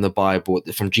taken from the Bible,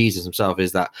 from Jesus himself,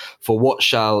 is that, "For what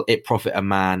shall it profit a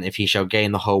man if he shall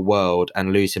gain the whole world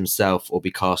and lose himself or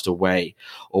be cast away?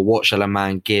 Or what shall a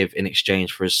man give in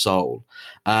exchange for his soul?"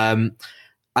 And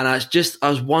I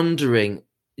was wondering,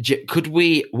 could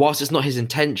we, whilst it's not his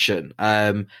intention,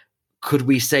 could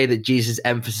we say that Jesus'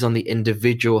 emphasis on the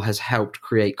individual has helped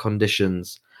create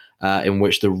conditions in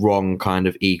which the wrong kind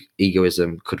of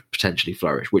egoism could potentially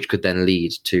flourish, which could then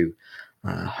lead to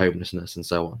homelessness and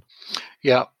so on?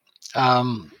 Yeah,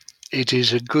 it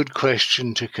is a good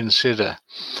question to consider.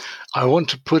 I want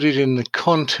to put it in the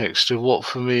context of what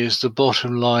for me is the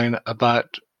bottom line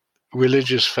about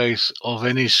religious faith of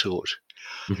any sort.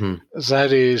 Mm-hmm.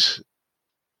 That is,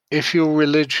 if your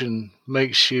religion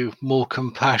makes you more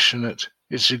compassionate,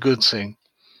 it's a good thing.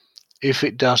 If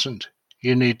it doesn't,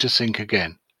 you need to think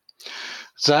again.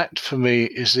 That, for me,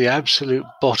 is the absolute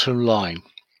bottom line.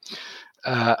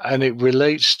 And it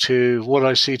relates to what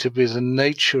I see to be the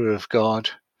nature of God,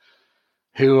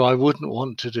 who I wouldn't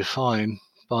want to define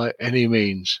by any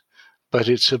means, but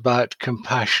it's about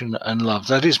compassion and love.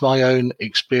 That is my own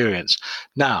experience.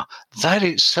 Now, that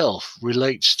itself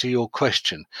relates to your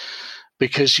question,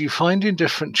 because you find in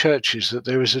different churches that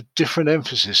there is a different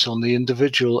emphasis on the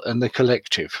individual and the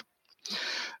collective.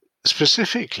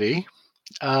 Specifically,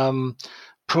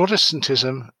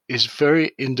 Protestantism is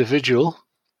very individual.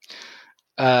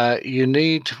 You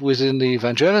need, within the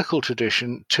evangelical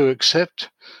tradition, to accept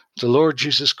the Lord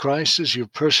Jesus Christ as your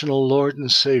personal Lord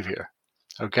and Savior.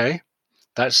 Okay?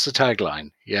 That's the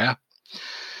tagline, yeah?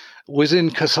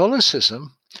 Within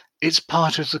Catholicism, it's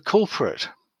part of the corporate.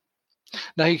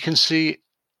 Now, you can see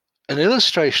an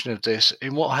illustration of this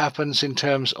in what happens in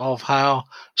terms of how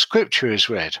Scripture is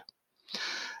read.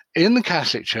 In the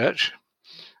Catholic Church,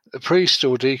 the priest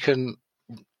or deacon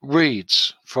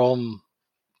reads from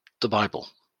the Bible,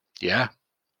 yeah?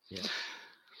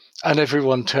 And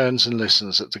everyone turns and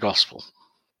listens at the gospel.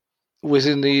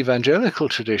 Within the evangelical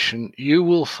tradition, you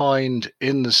will find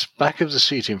in the back of the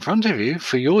seat in front of you,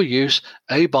 for your use,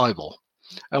 a Bible.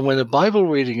 And when a Bible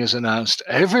reading is announced,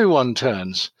 everyone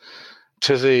turns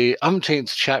to the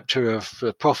umpteenth chapter of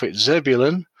the prophet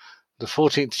Zebulun, the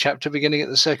 14th chapter beginning at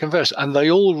the second verse, and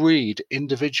they all read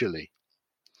individually.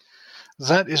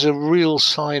 That is a real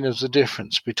sign of the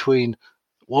difference between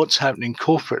what's happening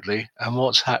corporately and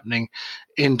what's happening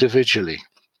individually.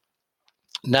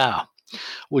 Now,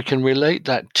 we can relate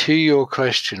that to your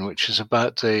question, which is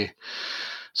about the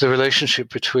relationship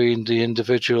between the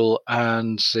individual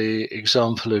and the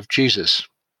example of Jesus.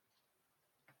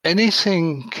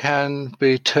 Anything can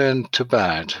be turned to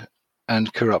bad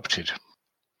and corrupted.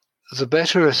 The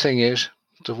better a thing is,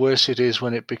 the worse it is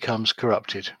when it becomes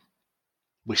corrupted.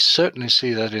 We certainly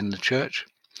see that in the church.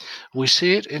 We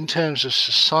see it in terms of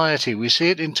society. We see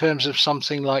it in terms of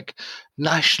something like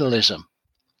nationalism.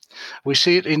 We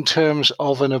see it in terms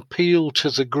of an appeal to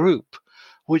the group,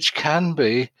 which can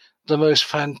be the most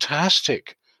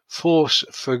fantastic force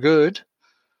for good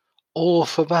or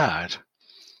for bad.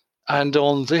 And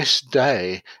on this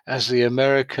day, as the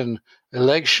American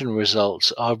election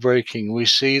results are breaking, we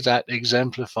see that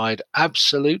exemplified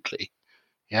absolutely.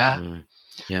 Yeah.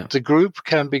 Yeah. The group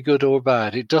can be good or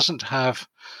bad. It doesn't have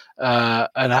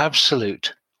an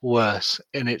absolute worth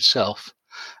in itself.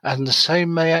 And the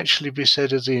same may actually be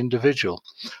said of the individual.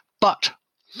 But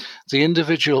the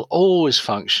individual always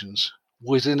functions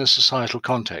within a societal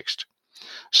context.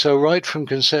 So right from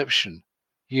conception,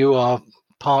 you are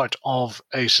part of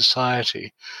a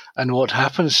society, and what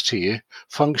happens to you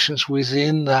functions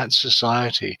within that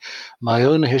society. My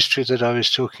own history that I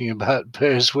was talking about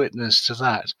bears witness to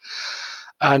that.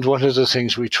 And one of the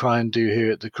things we try and do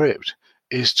here at the Crypt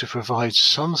is to provide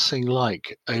something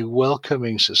like a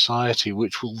welcoming society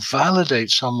which will validate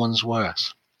someone's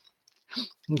worth.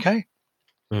 Okay?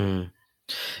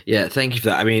 Yeah, thank you for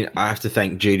that. I mean, I have to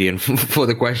thank Julian for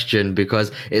the question,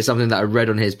 because it's something that I read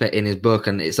in his book,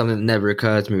 and it's something that never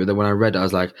occurred to me. But then when I read it, I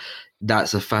was like,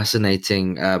 that's a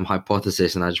fascinating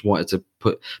hypothesis, and I just wanted to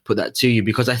put that to you,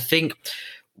 because I think,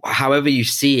 however you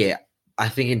see it, I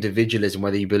think individualism,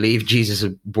 whether you believe Jesus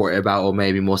brought it about or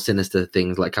maybe more sinister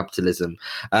things like capitalism,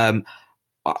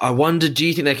 I wonder, do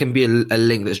you think there can be a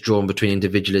link that's drawn between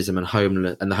individualism and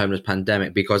the homeless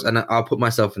pandemic? Because, and I'll put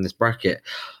myself in this bracket,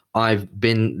 I've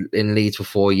been in Leeds for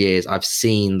 4 years. I've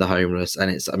seen the homeless, and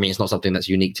it's not something that's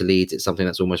unique to Leeds. It's something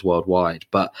that's almost worldwide.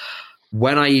 But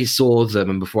when I saw them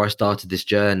and before I started this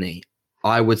journey,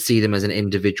 I would see them as an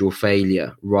individual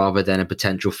failure rather than a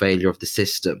potential failure of the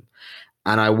system.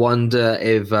 And I wonder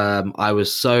if I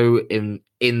was so in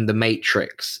the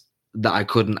matrix that I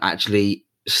couldn't actually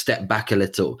step back a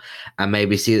little and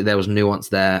maybe see that there was nuance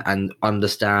there and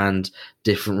understand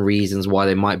different reasons why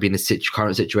they might be in the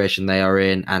current situation they are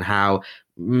in, and how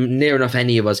near enough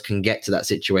any of us can get to that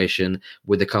situation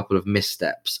with a couple of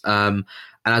missteps. And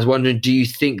I was wondering, do you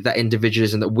think that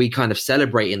individualism that we kind of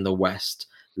celebrate in the West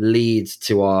leads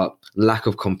to our lack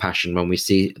of compassion when we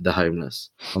see the homeless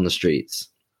on the streets?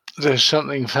 There's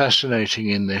something fascinating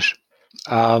in this.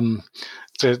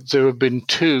 There have been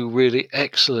 2 really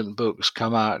excellent books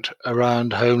come out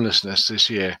around homelessness this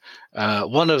year.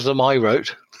 One of them I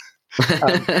wrote,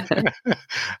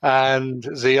 and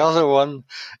the other one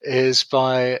is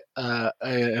by an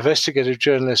investigative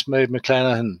journalist, Maud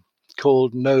McClenaghan,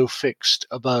 called No Fixed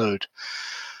Abode.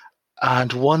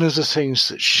 And one of the things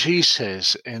that she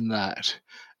says in that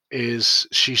is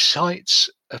she cites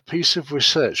a piece of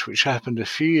research which happened a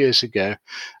few years ago,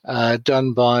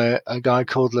 done by a guy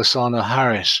called Lasana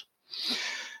Harris.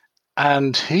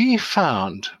 And he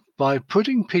found, by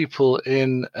putting people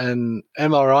in an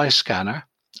MRI scanner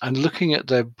and looking at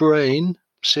their brain,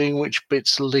 seeing which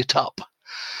bits lit up,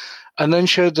 and then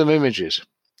showed them images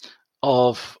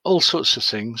of all sorts of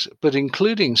things, but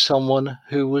including someone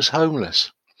who was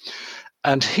homeless.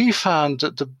 And he found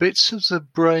that the bits of the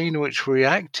brain which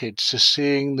reacted to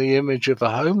seeing the image of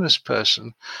a homeless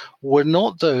person were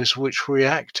not those which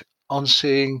react on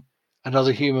seeing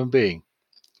another human being.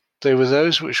 They were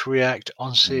those which react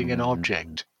on seeing an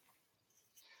object.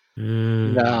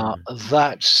 Now,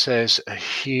 that says a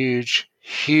huge,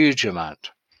 huge amount.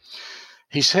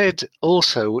 He said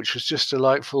also, which was just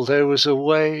delightful, there was a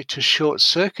way to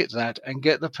short-circuit that and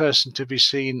get the person to be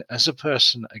seen as a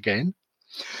person again.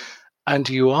 And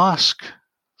you ask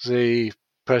the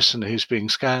person who's being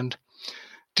scanned,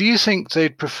 do you think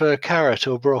they'd prefer carrot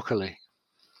or broccoli?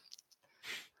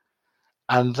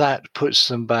 And that puts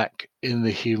them back in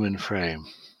the human frame.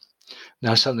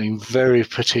 Now, something very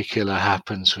particular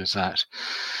happens with that.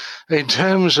 In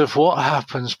terms of what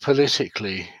happens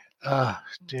politically,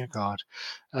 dear God,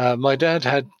 my dad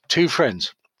had 2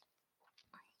 friends,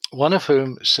 one of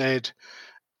whom said,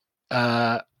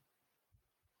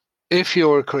 if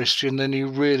you're a Christian, then you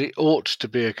really ought to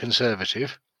be a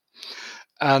conservative.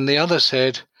 And the other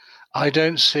said, I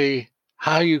don't see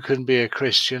how you can be a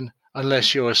Christian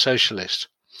unless you're a socialist.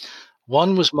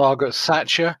 One was Margaret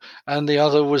Thatcher and the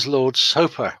other was Lord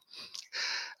Soper.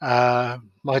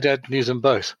 My dad knew them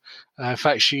both. In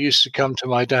fact, she used to come to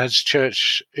my dad's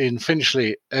church in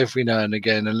Finchley every now and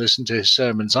again and listen to his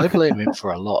sermons. I blame him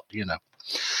for a lot, you know.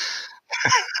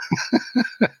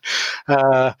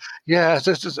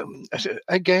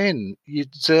 Again,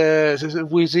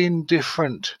 within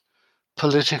different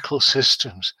political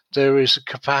systems, there is a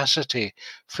capacity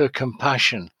for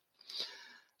compassion.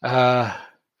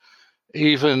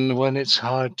 Even when it's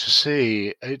hard to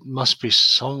see, it must be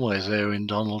somewhere there in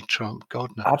Donald Trump.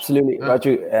 God knows. Absolutely,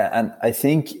 Roger. And I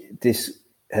think this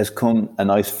has come a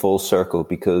nice full circle,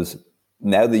 because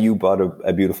now that you brought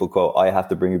a beautiful quote, I have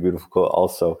to bring a beautiful quote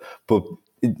also. But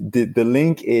the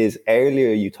link is,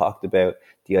 earlier you talked about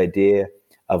the idea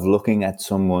of looking at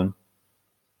someone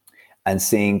and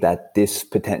seeing that this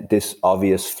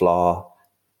obvious flaw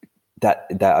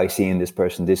that I see in this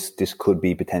person, this could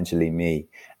be potentially me.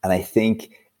 And I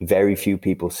think very few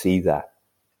people see that.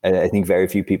 I think very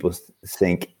few people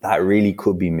think that really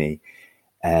could be me.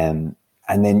 And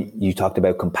then you talked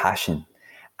about compassion.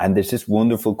 And there's this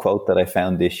wonderful quote that I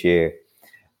found this year.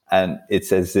 And it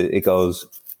says, it goes,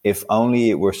 if only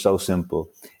it were so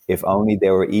simple. If only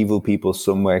there were evil people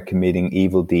somewhere committing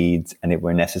evil deeds, and it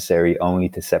were necessary only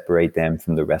to separate them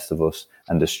from the rest of us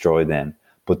and destroy them.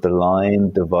 But the line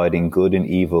dividing good and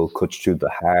evil cuts through the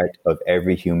heart of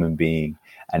every human being.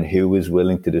 And who is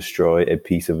willing to destroy a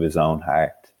piece of his own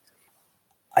heart?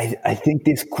 I think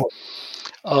this quote.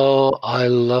 Oh, I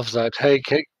love that. Hey,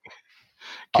 can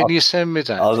you send me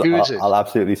that? Who is it? I'll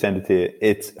absolutely send it to you.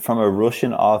 It's from a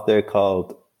Russian author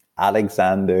called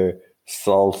Alexander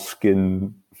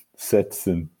Solzhenitsyn.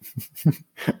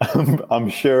 I'm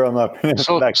sure I'm not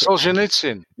pronouncing that.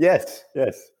 Solzhenitsyn. Yes.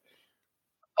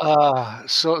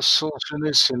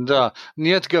 Solzhenitsyn, da.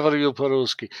 Нет, говорил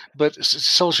по-русски. But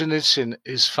Solzhenitsyn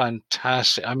is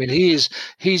fantastic. I mean, he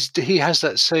has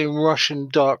that same Russian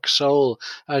dark soul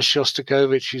as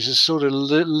Shostakovich. He's a sort of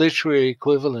literary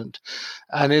equivalent.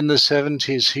 And in the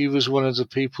 70s, he was one of the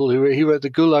people he wrote the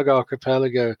Gulag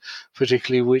Archipelago,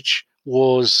 particularly, which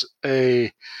was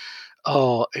it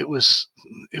was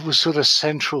sort of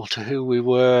central to who we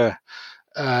were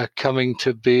coming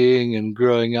to being and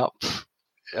growing up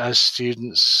as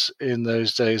students in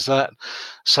those days. That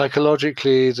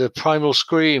psychologically, the primal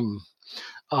scream,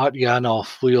 Art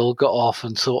Yanov, we all got off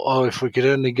and thought, oh, if we could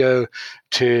only go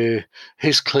to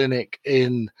his clinic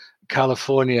in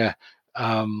California,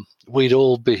 we'd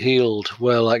all be healed.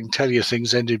 Well, I can tell you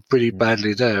things ended pretty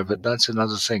badly there, but that's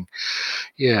another thing.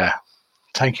 Yeah.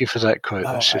 Thank you for that quote.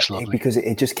 That's just lovely. Because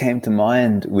it just came to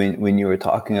mind when you were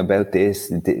talking about this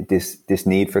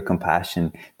need for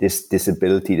compassion, this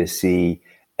ability to see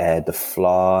the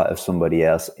flaw of somebody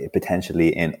else potentially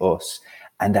in us,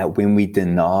 and that when we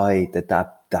deny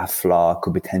that flaw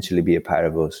could potentially be a part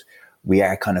of us, we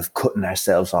are kind of cutting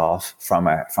ourselves off from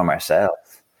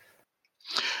ourselves.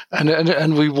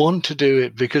 And we want to do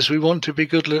it because we want to be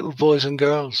good little boys and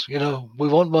girls. You know, we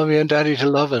want mommy and daddy to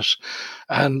love us,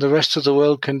 and the rest of the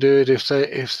world can do it if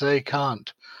they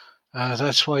can't.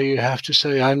 That's why you have to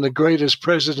say, I'm the greatest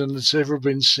president that's ever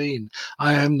been seen.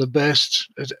 I am the best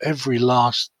at every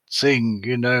last thing,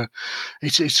 you know.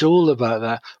 It's all about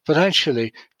that. But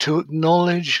actually, to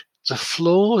acknowledge the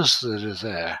flaws that are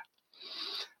there.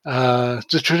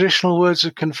 The traditional words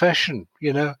of confession,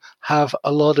 you know, have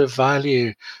a lot of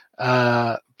value.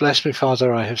 Bless me,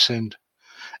 Father, I have sinned.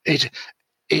 It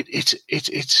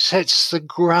sets the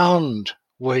ground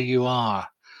where you are.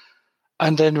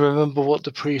 And then remember what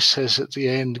the priest says at the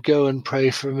end, go and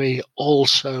pray for me,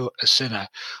 also a sinner.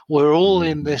 We're all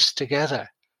in this together.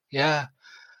 Yeah.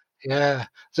 Yeah.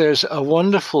 There's a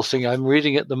wonderful thing I'm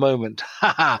reading at the moment.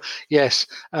 Yes.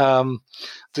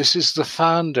 This is the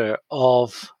founder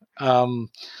of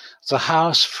the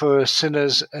House for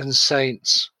Sinners and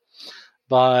Saints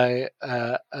by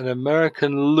an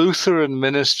American Lutheran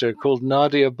minister called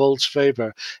Nadia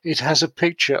Bolz-Weber. It has a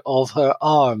picture of her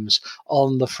arms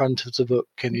on the front of the book.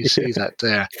 Can you see that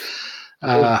there?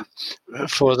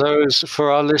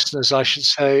 For our listeners, I should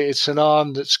say it's an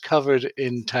arm that's covered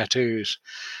in tattoos.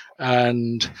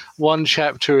 And one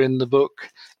chapter in the book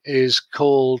is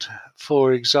called,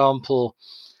 for example,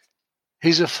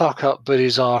 he's a fuck up, but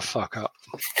he's our fuck up.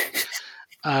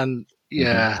 And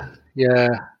yeah.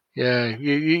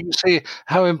 You see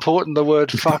how important the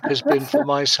word fuck has been for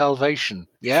my salvation.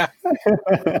 Yeah.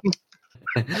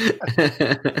 And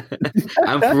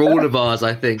for all of ours,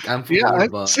 I think. And for all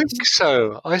of ours. I think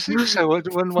so.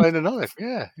 One way and another.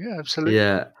 Yeah, absolutely.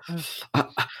 Yeah.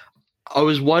 I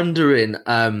was wondering,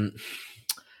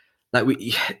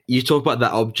 you talk about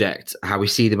that object, how we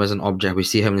see them as an object, we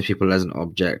see homeless people as an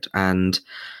object, and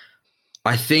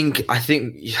I think,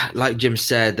 like Jim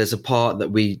said, there's a part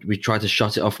that we try to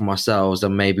shut it off from ourselves,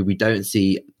 and maybe we don't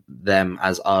see them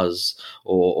as us,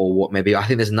 or what. Maybe I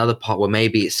think there's another part where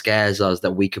maybe it scares us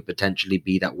that we could potentially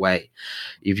be that way.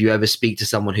 If you ever speak to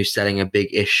someone who's selling a big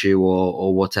issue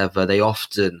or whatever, they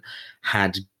often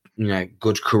had, you know,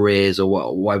 good careers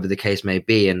or whatever the case may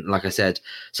be, and like I said,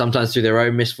 sometimes through their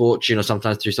own misfortune or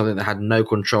sometimes through something they had no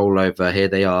control over, here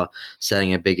they are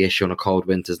selling a big issue on a cold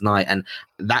winter's night. And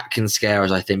that can scare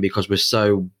us, I think, because we're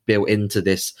so built into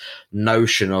this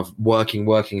notion of working,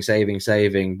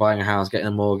 saving, buying a house, getting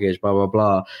a mortgage, blah blah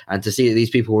blah, and to see that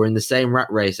these people were in the same rat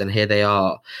race and here they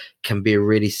are can be a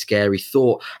really scary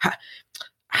thought.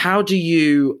 How do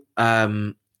you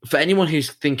for anyone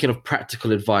who's thinking of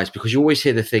practical advice, because you always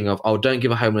hear the thing of, oh, don't give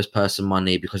a homeless person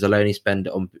money because they'll only spend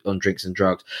it on drinks and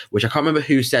drugs, which I can't remember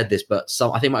who said this, but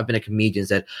I think it might have been a comedian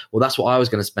said, well, that's what I was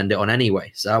going to spend it on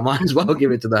anyway, so I might as well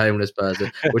give it to the homeless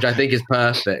person, which I think is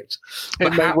perfect.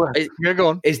 But go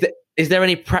on. Is there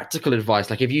any practical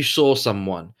advice? Like if you saw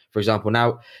someone, for example,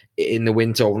 now in the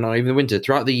winter, or not even the winter,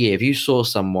 throughout the year, if you saw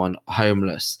someone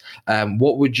homeless,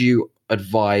 what would you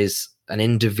advise an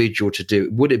individual to do?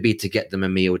 Would it be to get them a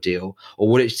meal deal, or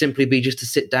would it simply be just to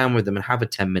sit down with them and have a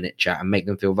 10-minute chat and make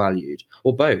them feel valued,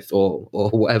 or both, or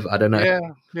whatever? I don't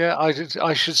know. Yeah.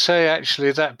 I should say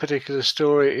actually that particular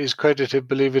story is credited,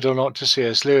 believe it or not, to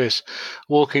C.S. Lewis,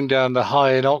 walking down the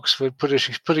High in Oxford,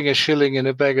 putting a shilling in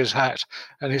a beggar's hat,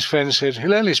 and his friend said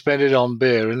he'll only spend it on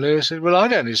beer, and Lewis said, well,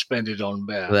 I'd only spend it on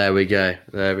beer. There we go.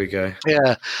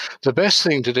 Yeah, the best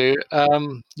thing to do,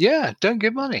 don't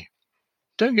give money.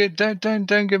 Don't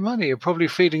give money. You're probably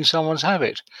feeding someone's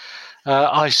habit.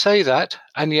 I say that,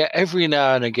 and yet every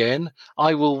now and again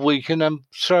I will weaken and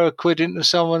throw a quid into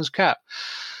someone's cap.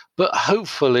 But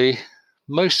hopefully,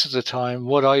 most of the time,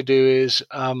 what I do is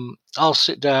I'll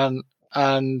sit down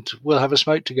and we'll have a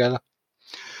smoke together.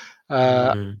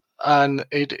 And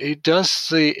it does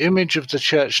the image of the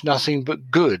church nothing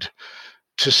but good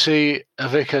to see a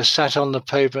vicar sat on the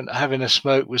pavement having a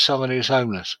smoke with someone who's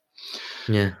homeless.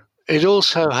 Yeah. It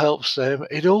also helps them.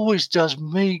 It always does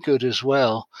me good as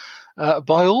well.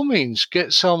 By all means,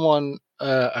 get someone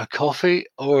a coffee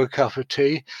or a cup of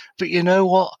tea. But you know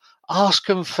what? Ask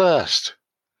them first.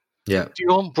 Yeah. Do you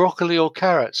want broccoli or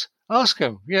carrots? Ask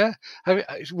them. Yeah.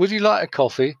 Would you like a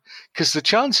coffee? Because the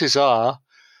chances are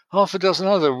half a dozen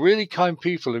other really kind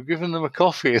people have given them a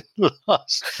coffee in the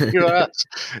last few hours,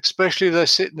 especially if they're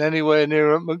sitting anywhere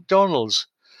near a McDonald's.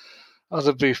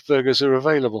 Other beef burgers are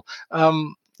available.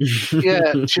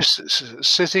 Yeah, just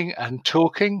sitting and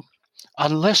talking,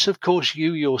 unless, of course,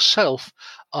 you yourself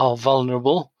are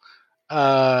vulnerable.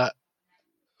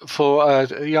 For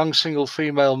a young single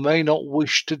female may not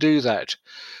wish to do that.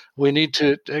 We need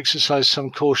to exercise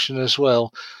some caution as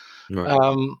well.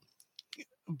 Right.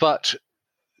 But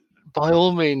by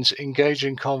all means, engage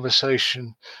in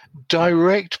conversation.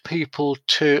 Direct people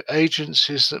to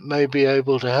agencies that may be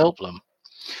able to help them.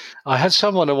 I had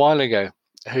someone a while ago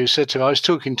who said to me, I was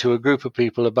talking to a group of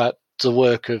people about the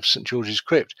work of St. George's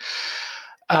Crypt.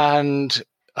 And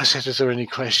I said, "Is there any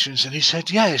questions?" And he said,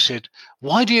 "Yeah." He said,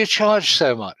 "Why do you charge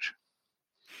so much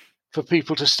for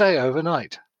people to stay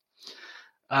overnight?"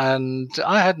 And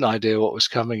I had an idea what was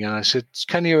coming. And I said,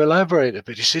 "Can you elaborate a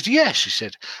bit?" He said, "Yes." He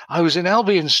said, "I was in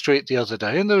Albion Street the other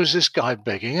day and there was this guy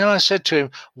begging. And I said to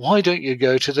him, 'Why don't you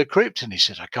go to the crypt?' And he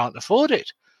said, 'I can't afford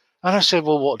it.' And I said,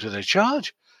 'Well, what do they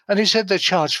charge?' And he said, 'They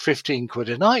charge 15 quid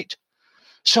a night.'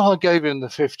 So I gave him the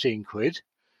 15 quid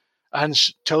and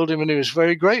told him, and he was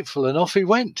very grateful, and off he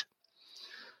went.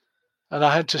 And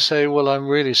I had to say, 'Well, I'm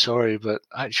really sorry, but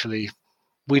actually,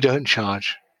 we don't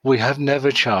charge. We have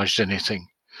never charged anything.'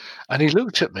 And he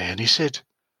looked at me and he said,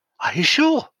 'Are you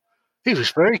sure?' He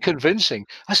was very convincing.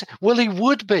 I said, 'Well, he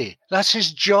would be. That's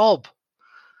his job.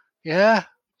 Yeah,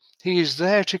 he is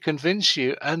there to convince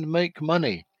you and make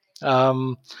money.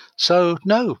 So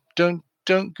no, don't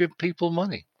give people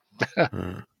money.'"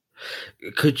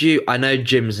 Could you? I know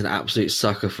Jim's an absolute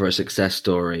sucker for a success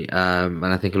story, and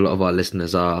I think a lot of our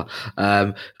listeners are.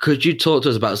 Could you talk to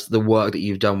us about the work that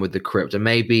you've done with the crypt, and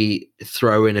maybe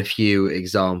throw in a few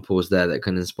examples there that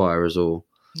can inspire us all?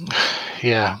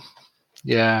 Yeah.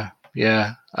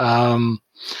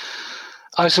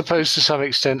 I suppose to some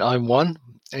extent I'm one,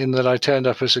 in that I turned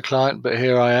up as a client, but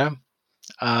here I am.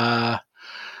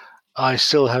 I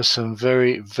still have some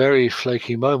very, very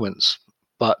flaky moments,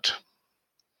 but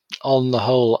on the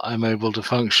whole, I'm able to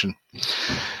function.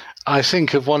 I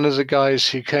think of one of the guys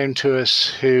who came to us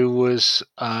who was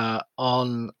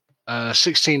on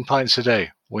 16 pints a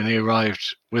day when he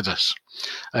arrived with us.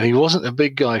 And he wasn't a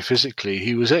big guy physically.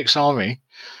 He was ex-army.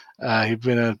 He'd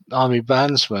been an army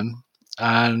bandsman.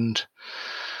 And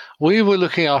we were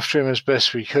looking after him as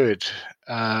best we could.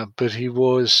 But he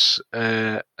was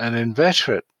an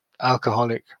inveterate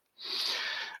alcoholic.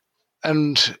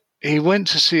 And he went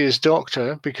to see his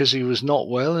doctor because he was not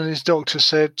well, and his doctor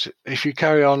said, "If you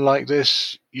carry on like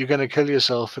this, you're going to kill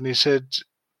yourself." And he said,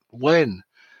 "When?"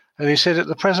 And he said, "At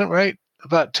the present rate,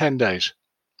 about 10 days.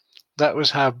 That was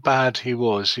how bad he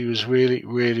was. He was really,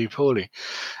 really poorly.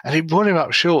 And he brought him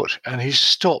up short, and he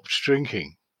stopped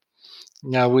drinking.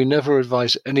 Now, we never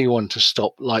advise anyone to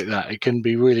stop like that. It can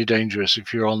be really dangerous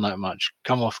if you're on that much.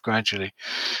 Come off gradually.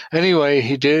 Anyway,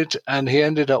 he did, and he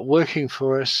ended up working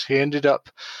for us. He ended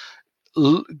up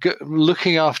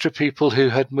looking after people who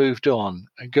had moved on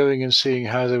and going and seeing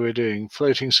how they were doing,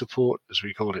 floating support, as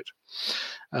we called it.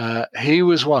 He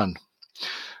was one.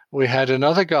 We had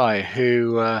another guy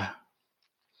who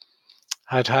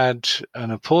had had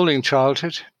an appalling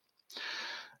childhood.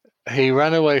 He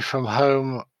ran away from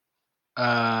home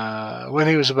when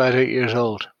he was about 8 years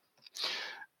old,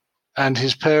 and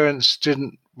his parents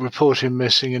didn't report him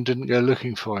missing and didn't go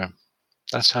looking for him.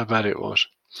 That's how bad it was.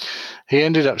 He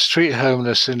ended up street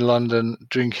homeless in London,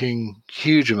 drinking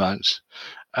huge amounts,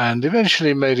 and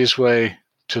eventually made his way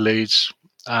to Leeds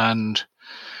and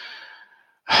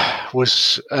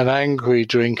was an angry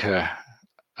drinker,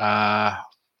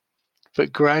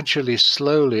 but gradually,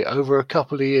 slowly, over a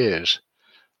couple of years,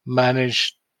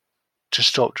 managed to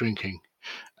stop drinking.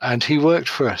 And he worked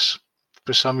for us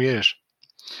for some years.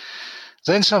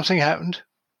 Then something happened,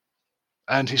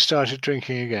 and he started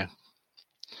drinking again.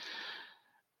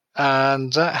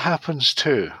 And that happens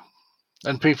too.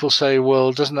 And people say,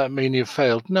 "Well, doesn't that mean you've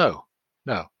failed?" No.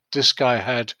 This guy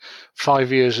had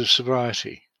 5 years of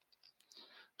sobriety.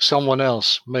 Someone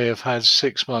else may have had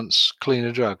 6 months clean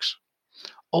of drugs.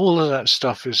 all of that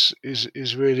stuff is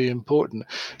really important.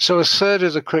 So a third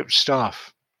of the crypt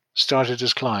staff started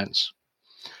as clients.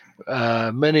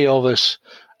 Many of us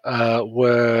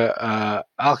were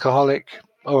alcoholic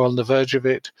or on the verge of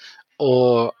it,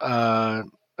 or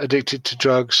addicted to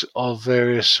drugs of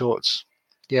various sorts.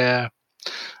 Yeah,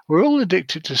 we're all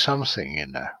addicted to something, you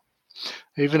know,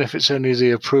 even if it's only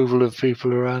the approval of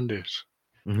people around us.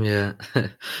 Yeah,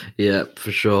 yeah,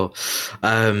 for sure.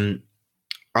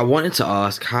 I wanted to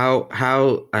ask how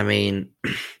I mean,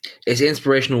 it's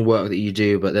inspirational work that you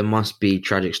do, but there must be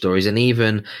tragic stories. And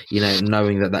even,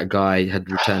 knowing that guy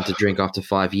had returned to drink after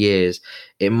 5 years,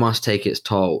 it must take its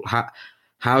toll.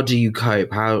 How do you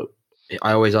cope? I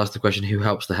always ask the question, who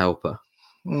helps the helper?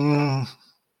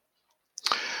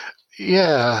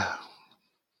 Yeah.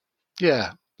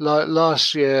 Like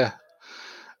last year,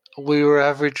 we were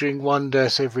averaging one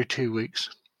death every 2 weeks.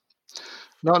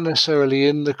 Not necessarily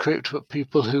in the crypt, but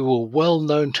people who were well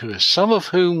known to us, some of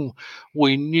whom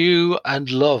we knew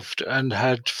and loved and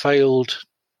had failed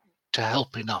to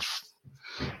help enough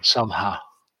somehow.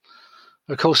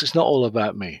 Of course, it's not all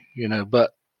about me,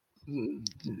 but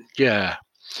yeah.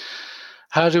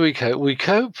 How do we cope? We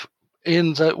cope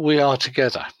in that we are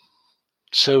together.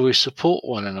 So we support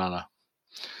one another.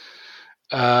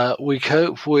 We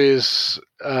cope with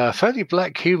fairly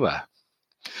black humor.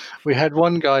 We had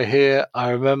one guy here,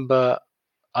 I remember,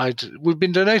 we'd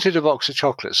been donated a box of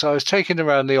chocolates, so I was taking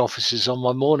around the offices on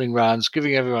my morning rounds,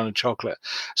 giving everyone a chocolate.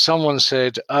 Someone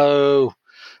said, "Oh,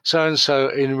 so-and-so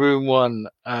in room 1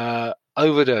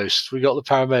 overdosed. We got the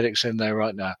paramedics in there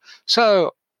right now."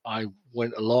 So I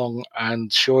went along,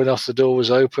 and sure enough, the door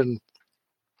was open.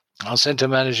 Our centre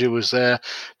manager was there,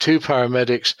 2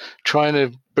 paramedics trying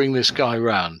to bring this guy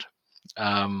round.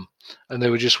 And they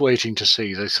were just waiting to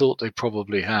see. They thought they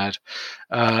probably had.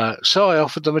 So I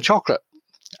offered them a chocolate.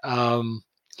 Paramedics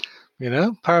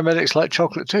like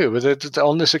chocolate too, but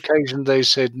on this occasion they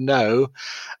said no,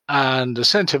 and the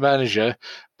centre manager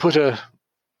put a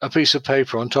piece of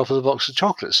paper on top of the box of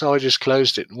chocolates. So I just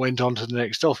closed it and went on to the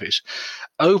next office,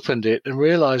 opened it, and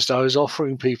realised I was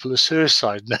offering people a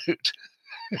suicide note.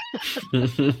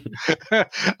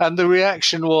 And the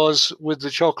reaction was, with the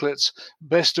chocolates,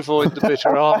 best avoid the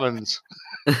bitter almonds.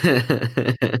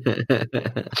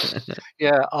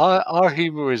 Yeah, our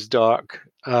humor is dark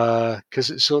because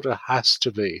it sort of has to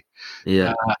be.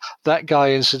 Yeah. That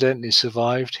guy incidentally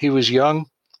survived. He was young.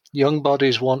 Young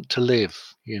bodies want to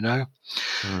live, and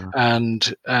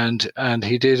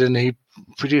he did, and he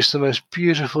produced the most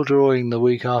beautiful drawing the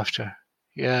week after.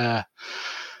 Yeah.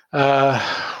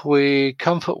 We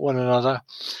comfort one another.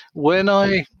 When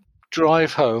I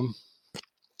drive home,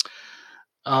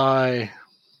 I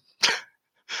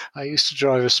used to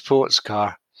drive a sports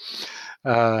car.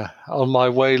 On my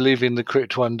way leaving the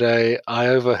crypt one day, I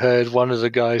overheard one of the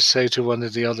guys say to one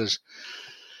of the others,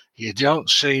 "You don't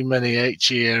see many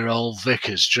 80-year-old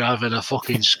vicars driving a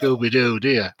fucking Scooby-Doo, do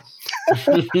you?"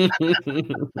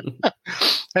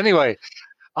 Anyway,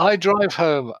 I drive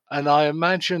home and I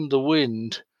imagine the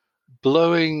wind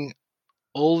blowing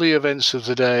all the events of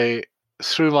the day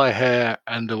through my hair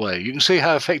and away. You can see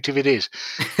how effective it is.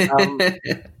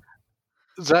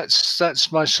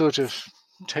 That's my sort of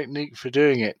technique for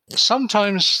doing it.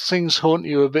 Sometimes things haunt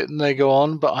you a bit and they go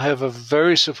on, but I have a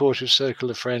very supportive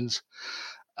circle of friends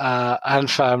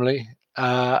and family,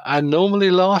 and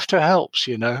normally laughter helps,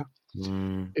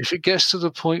 If it gets to the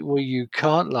point where you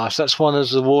can't laugh, that's one of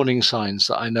the warning signs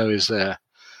that I know is there.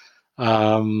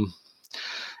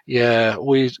 Yeah,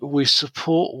 we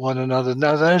support one another.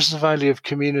 Now, there's the value of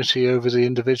community over the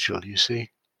individual, you see.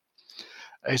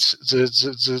 It's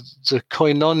the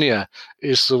koinonia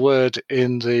is the word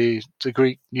in the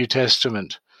Greek New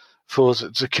Testament for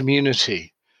the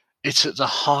community. It's at the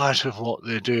heart of what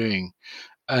they're doing.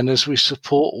 And as we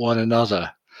support one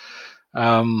another,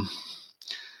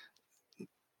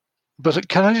 but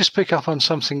can I just pick up on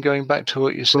something going back to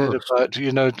what you said about,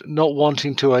 not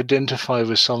wanting to identify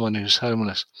with someone who's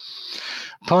homeless?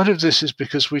 Part of this is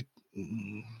because we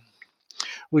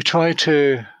try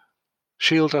to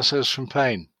shield ourselves from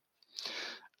pain.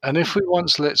 And if we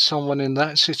once let someone in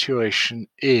that situation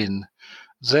in,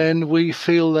 then we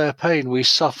feel their pain. We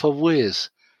suffer with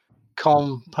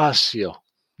compassion.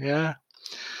 Yeah.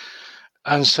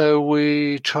 And so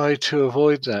we try to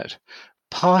avoid that.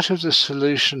 Part of the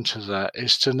solution to that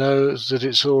is to know that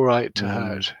it's all right to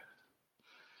hurt.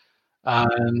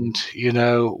 And,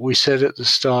 we said at the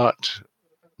start,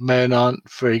 men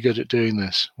aren't very good at doing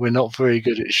this. We're not very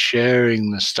good at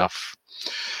sharing the stuff.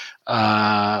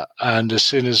 And as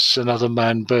soon as another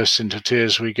man bursts into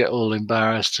tears, we get all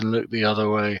embarrassed and look the other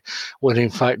way, when in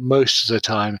fact, most of the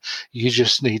time, you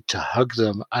just need to hug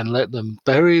them and let them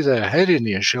bury their head in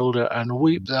your shoulder and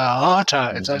weep their heart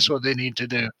out if that's what they need to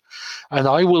do. And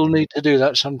I will need to do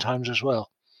that sometimes as well.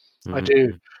 I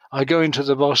do. I go into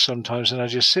the boss sometimes and I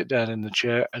just sit down in the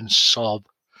chair and sob.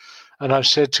 And I've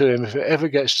said to him, if it ever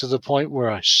gets to the point where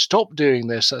I stop doing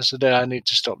this, that's the day I need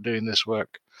to stop doing this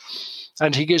work.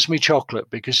 And he gives me chocolate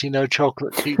because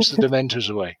chocolate keeps the dementors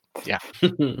away. Yeah.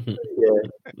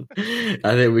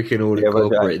 I think we can all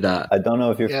incorporate that. I don't know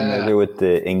if you're familiar with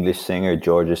the English singer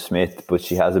Georgia Smith, but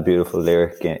she has a beautiful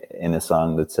lyric in a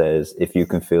song that says, "If you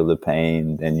can feel the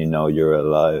pain, then you know you're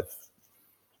alive."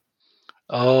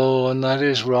 Oh, and that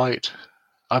is right.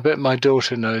 I bet my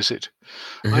daughter knows it.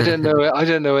 I don't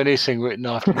know anything written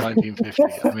after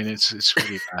 1950. I mean, it's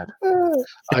really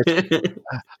bad.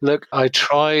 Look, I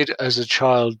tried as a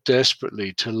child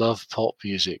desperately to love pop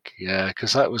music,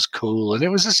 because that was cool, and it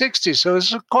was the '60s, so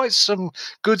there's quite some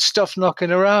good stuff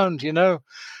knocking around,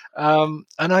 And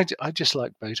I just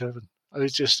like Beethoven.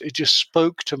 It just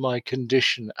spoke to my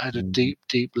condition at a deep,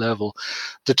 deep level.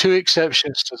 The two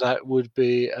exceptions to that would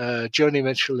be Joni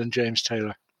Mitchell and James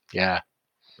Taylor. Yeah.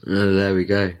 Oh, there we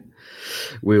go.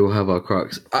 We all have our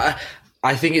crux.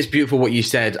 I think it's beautiful what you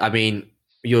said. I mean,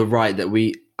 you're right that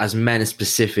we, as men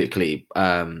specifically,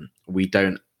 we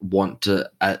don't want to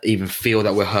even feel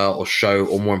that we're hurt or show,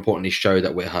 or more importantly, show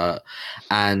that we're hurt.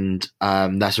 And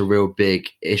that's a real big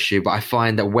issue. But I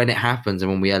find that when it happens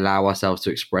and when we allow ourselves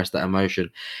to express that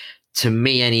emotion, to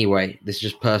me anyway, this is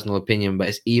just personal opinion,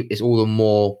 but it's all the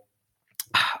more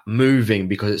moving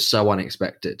because it's so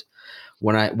unexpected.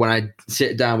 When I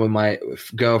sit down with my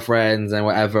girlfriends and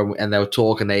whatever, and they'll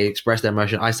talk and they express their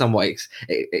emotion, I somewhat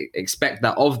expect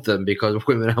that of them, because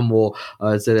women are more,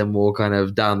 I'd say they're more kind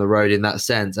of down the road in that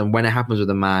sense. And when it happens with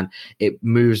a man, it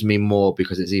moves me more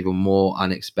because it's even more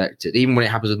unexpected, even when it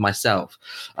happens with myself.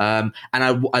 And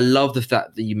I love the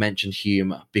fact that you mentioned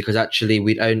humor, because actually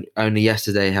we only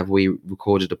yesterday have we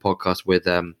recorded a podcast with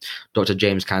Dr.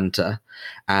 James Cantor,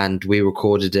 and we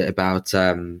recorded it about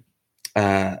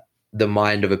the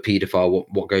mind of a paedophile,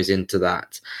 what goes into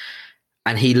that.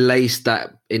 And he laced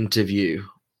that interview,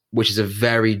 which is a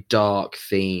very dark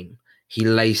theme, he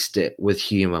laced it with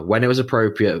humor when it was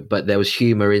appropriate, but there was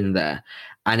humor in there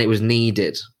and it was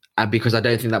needed. And because I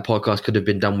don't think that podcast could have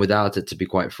been done without it, to be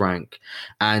quite frank.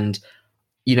 And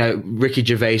Ricky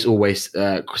Gervais always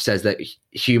says that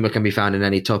humor can be found in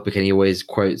any topic, and he always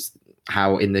quotes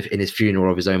how in his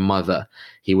funeral of his own mother,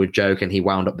 he would joke and he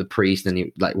wound up the priest, and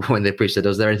he, like, when the priest said,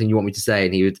 "Was there anything you want me to say?"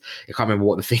 and I can't remember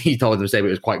what the thing he told them to say, but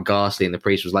it was quite ghastly, and the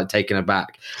priest was like taken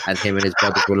aback, and him and his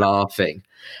brothers were laughing.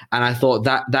 And I thought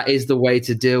that is the way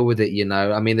to deal with it.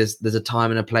 I mean, there's a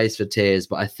time and a place for tears,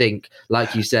 but I think,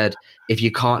 like you said, if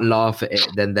you can't laugh at it,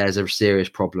 then there's a serious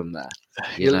problem there.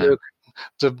 Look,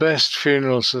 the best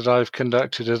funerals that I've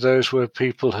conducted are those where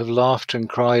people have laughed and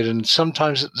cried, and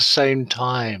sometimes at the same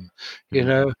time.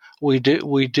 We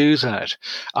do that.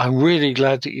 I'm really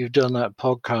glad that you've done that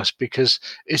podcast, because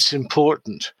it's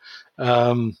important.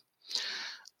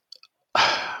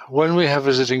 When we have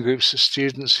visiting groups of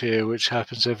students here, which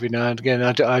happens every now and again,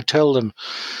 I tell them,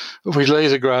 we lay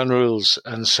the ground rules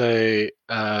and say,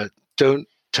 don't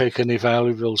take any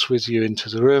valuables with you into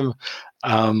the room.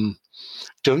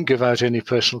 Don't give out any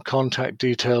personal contact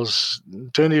details.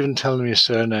 Don't even tell them your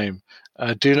surname.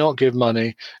 Do not give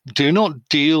money. Do not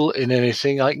deal in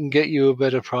anything. I can get you a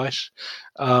better price.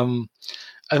 And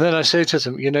then I say to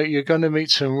them, you're going to meet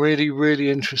some really,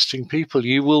 really interesting people.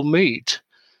 You will meet.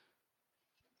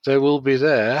 There will be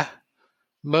there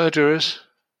murderers,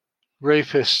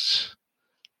 rapists,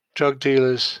 drug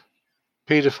dealers,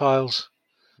 pedophiles,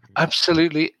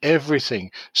 absolutely everything.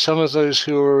 Some of those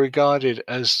who are regarded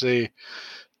as the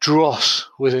dross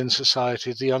within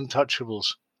society, the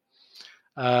untouchables,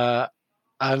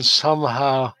 and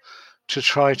somehow to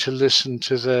try to listen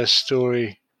to their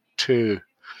story too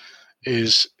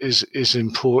is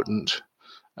important.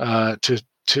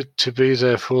 To be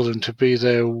there for them, to be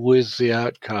there with the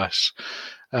outcasts.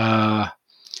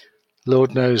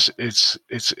 Lord knows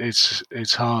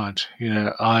it's hard.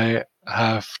 I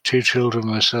have 2 children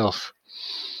myself.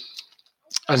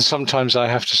 And sometimes I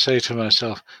have to say to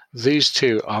myself, these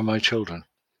 2 are my children.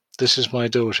 This is my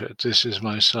daughter. This is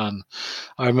my son.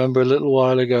 I remember a little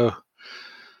while ago,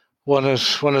 one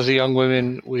of the young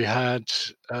women we had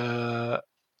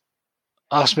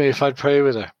asked me if I'd pray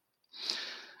with her.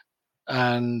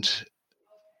 And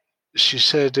she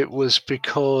said it was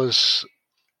because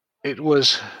it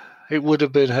would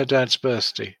have been her dad's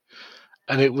birthday.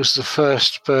 And it was the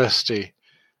first birthday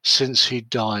since he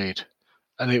died,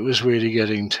 and it was really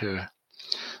getting to her.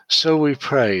 So we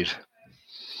prayed,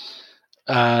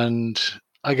 and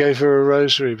I gave her a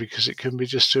rosary because it can be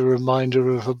just a reminder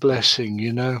of a blessing,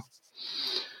 you know.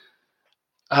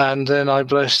 And then I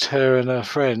blessed her and her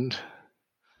friend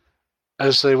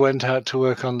as they went out to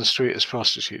work on the street as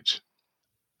prostitutes.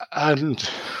 And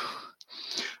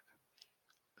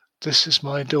this is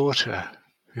my daughter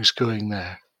who's going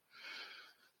there.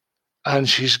 And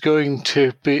she's going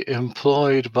to be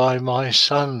employed by my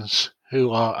sons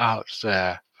who are out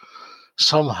there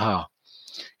somehow.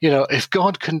 You know, if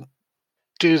God can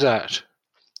do that,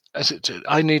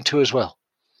 I need to as well.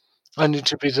 I need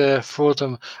to be there for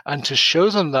them and to show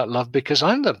them that love, because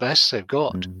I'm the best they've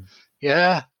got. Mm.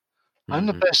 Yeah, I'm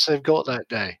the best they've got that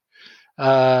day.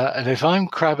 And if I'm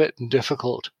crabbit and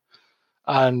difficult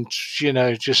and, you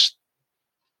know, just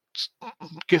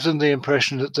give them the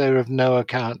impression that they're of no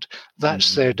account,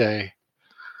 that's their day.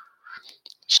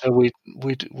 So we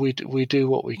do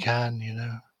what we can, you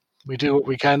know. We do what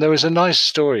we can. There was a nice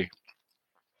story.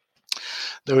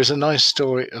 There was a nice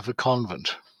story of a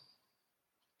convent,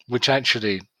 which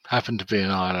actually happened to be in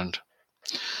Ireland.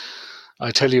 I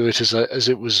tell you it as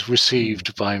it was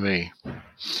received by me.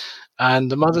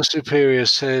 And the Mother Superior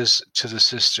says to the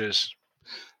sisters,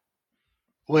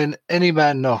 when any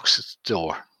man knocks at the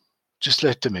door, just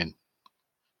let them in,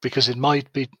 because it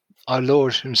might be our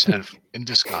Lord himself in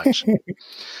disguise.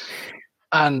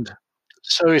 And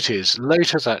so it is.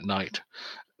 Later that night,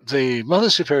 the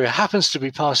Mother Superior happens to be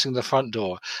passing the front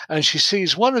door, and she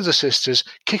sees one of the sisters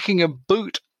kicking a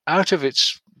boot out of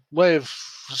its way of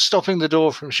stopping the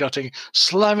door from shutting,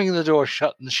 slamming the door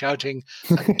shut and shouting,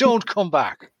 "Don't come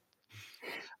back."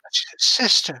 She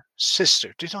said,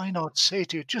 sister, did I not say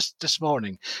to you just this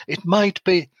morning, it might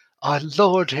be our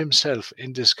Lord himself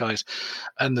in disguise?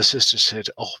 And the sister said,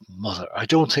 oh, Mother, I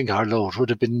don't think our Lord would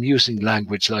have been using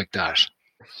language like that.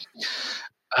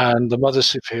 And the Mother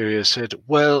Superior said,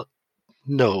 well,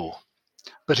 no,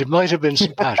 but it might have been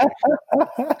St. Patrick.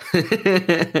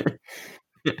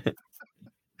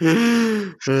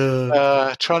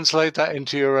 Translate that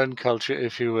into your own culture,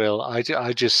 if you will. I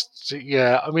just,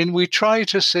 yeah, I mean, we try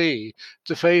to see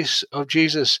the face of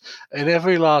Jesus in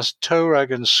every last toe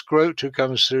rag and scrote who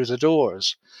comes through the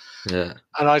doors. Yeah.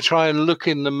 And I try and look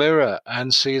in the mirror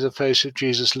and see the face of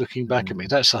Jesus looking back at me.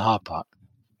 That's the hard part.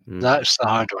 That's the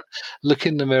hard one. Look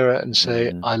in the mirror and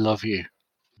say, I love you.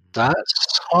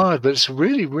 That's hard, but it's a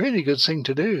really, really good thing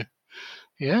to do.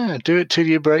 Yeah, do it till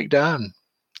you break down.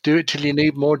 Do it till you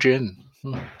need more gin.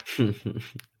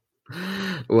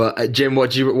 Well, Jim,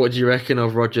 what do you reckon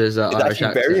of Roger's Irish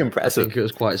accent? Very impressive. I think it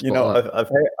was quite spot you know, on. I've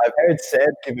heard said.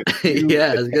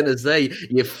 Yeah, I was gonna say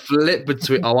you flip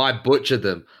between. Oh, I butchered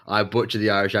them. I butchered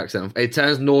the Irish accent. It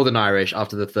turns Northern Irish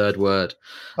after the third word.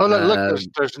 Oh, look,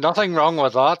 there's nothing wrong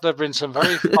with that. There've been some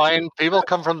very fine people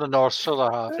come from the north, so they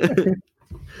have.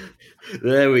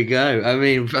 There we go. I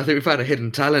mean, I think we've had a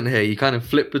hidden talent here. You kind of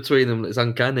flip between them. It's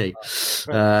uncanny.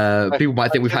 People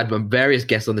might think we've had various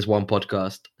guests on this one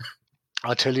podcast.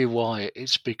 I'll tell you why.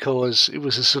 It's because it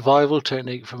was a survival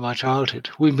technique from my childhood.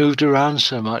 We moved around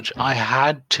so much. I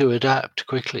had to adapt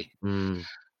quickly. When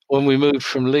we moved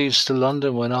from Leeds to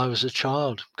London when I was a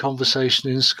child, conversation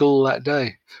in school that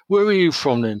day. Where were you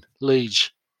from then?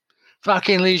 Leeds.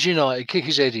 Fucking Leeds United. Kick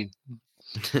his head in.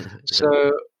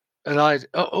 So... And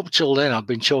up till then, I've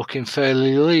been talking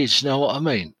fairly Leeds, know what I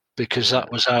mean? Because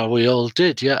that was how we all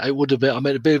did. Yeah, it would have been. I mean,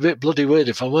 it'd be a bit bloody weird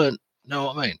if I weren't. Know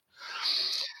what I mean?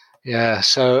 Yeah.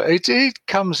 So it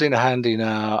comes in handy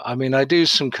now. I mean, I do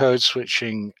some code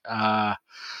switching, and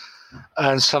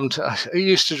sometimes it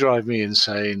used to drive me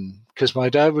insane because my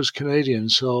dad was Canadian.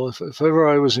 So if ever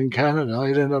I was in Canada,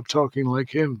 I'd end up talking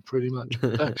like him, pretty much.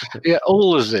 Yeah,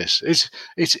 all of this.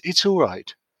 It's all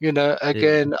right. You know,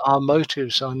 again, our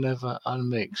motives are never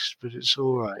unmixed, but it's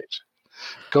all right.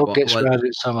 God gets around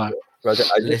it somehow. Roger,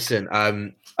 I just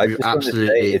want to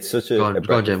say it's such a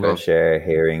breath of fresh air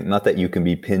hearing. Not that you can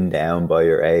be pinned down by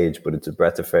your age, but it's a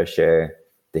breath of fresh air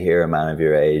to hear a man of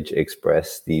your age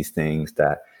express these things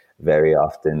that very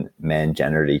often men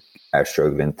generally are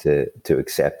struggling to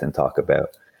accept and talk about.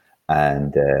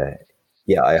 And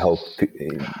yeah, I hope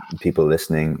people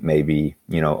listening, maybe,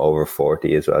 you know, over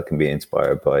 40 as well, can be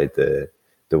inspired by the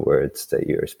words that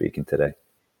you're speaking today.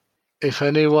 If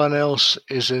anyone else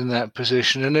is in that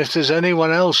position, and if there's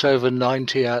anyone else over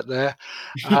 90 out there,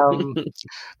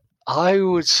 I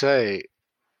would say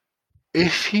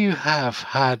if you have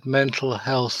had mental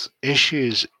health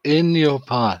issues in your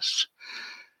past,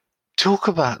 talk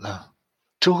about them.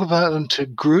 Talk about them to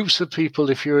groups of people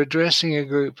if you're addressing a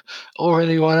group or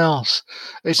anyone else.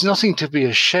 It's nothing to be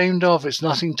ashamed of. It's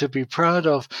nothing to be proud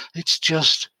of. It's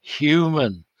just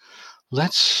human.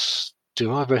 Let's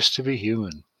do our best to be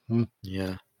human.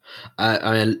 Yeah.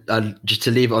 I mean, just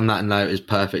to leave it on that note is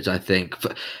perfect, I think.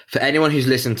 For anyone who's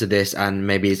listened to this and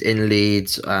maybe is in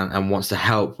Leeds and wants to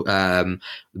help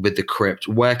with the crypt,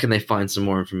 where can they find some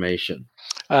more information?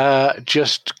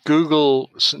 Just Google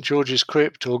St George's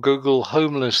Crypt or Google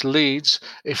homeless Leeds.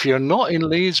 If you're not in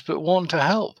Leeds but want to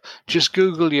help, just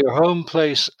Google your home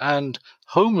place and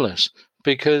homeless,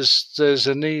 because there's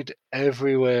a need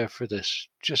everywhere for this.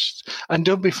 And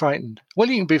don't be frightened. Well,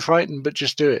 you can be frightened, but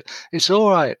just do it. It's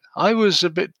all right. I was a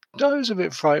bit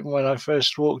frightened when I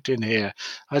first walked in here.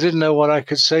 I didn't know what I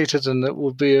could say to them that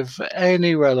would be of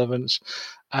any relevance.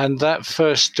 And that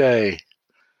first day,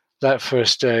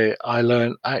 I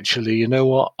learned, actually, you know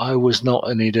what? I was not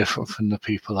any different from the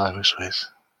people I was with.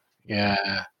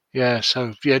 Yeah. Yeah.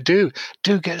 So yeah, do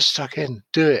get stuck in.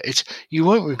 Do it. You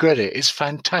won't regret it. It's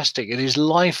fantastic. It is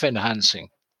life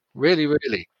enhancing. Really,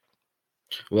 really.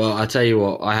 Well, I tell you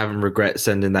what, I haven't regret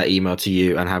sending that email to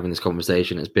you and having this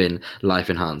conversation. It's been life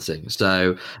enhancing.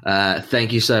 So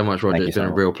thank you so much, Roger. It's been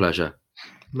a real pleasure.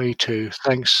 Me too.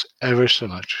 Thanks ever so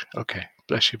much. Okay.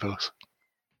 Bless you both.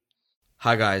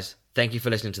 Hi, guys. Thank you for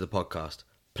listening to the podcast.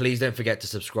 Please don't forget to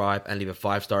subscribe and leave a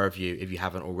 5-star review if you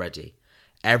haven't already.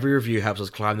 Every review helps us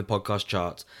climb the podcast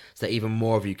charts so that even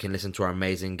more of you can listen to our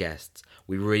amazing guests.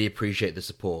 We really appreciate the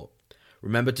support.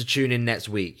 Remember to tune in next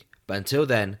week. But until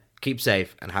then, keep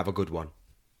safe and have a good one.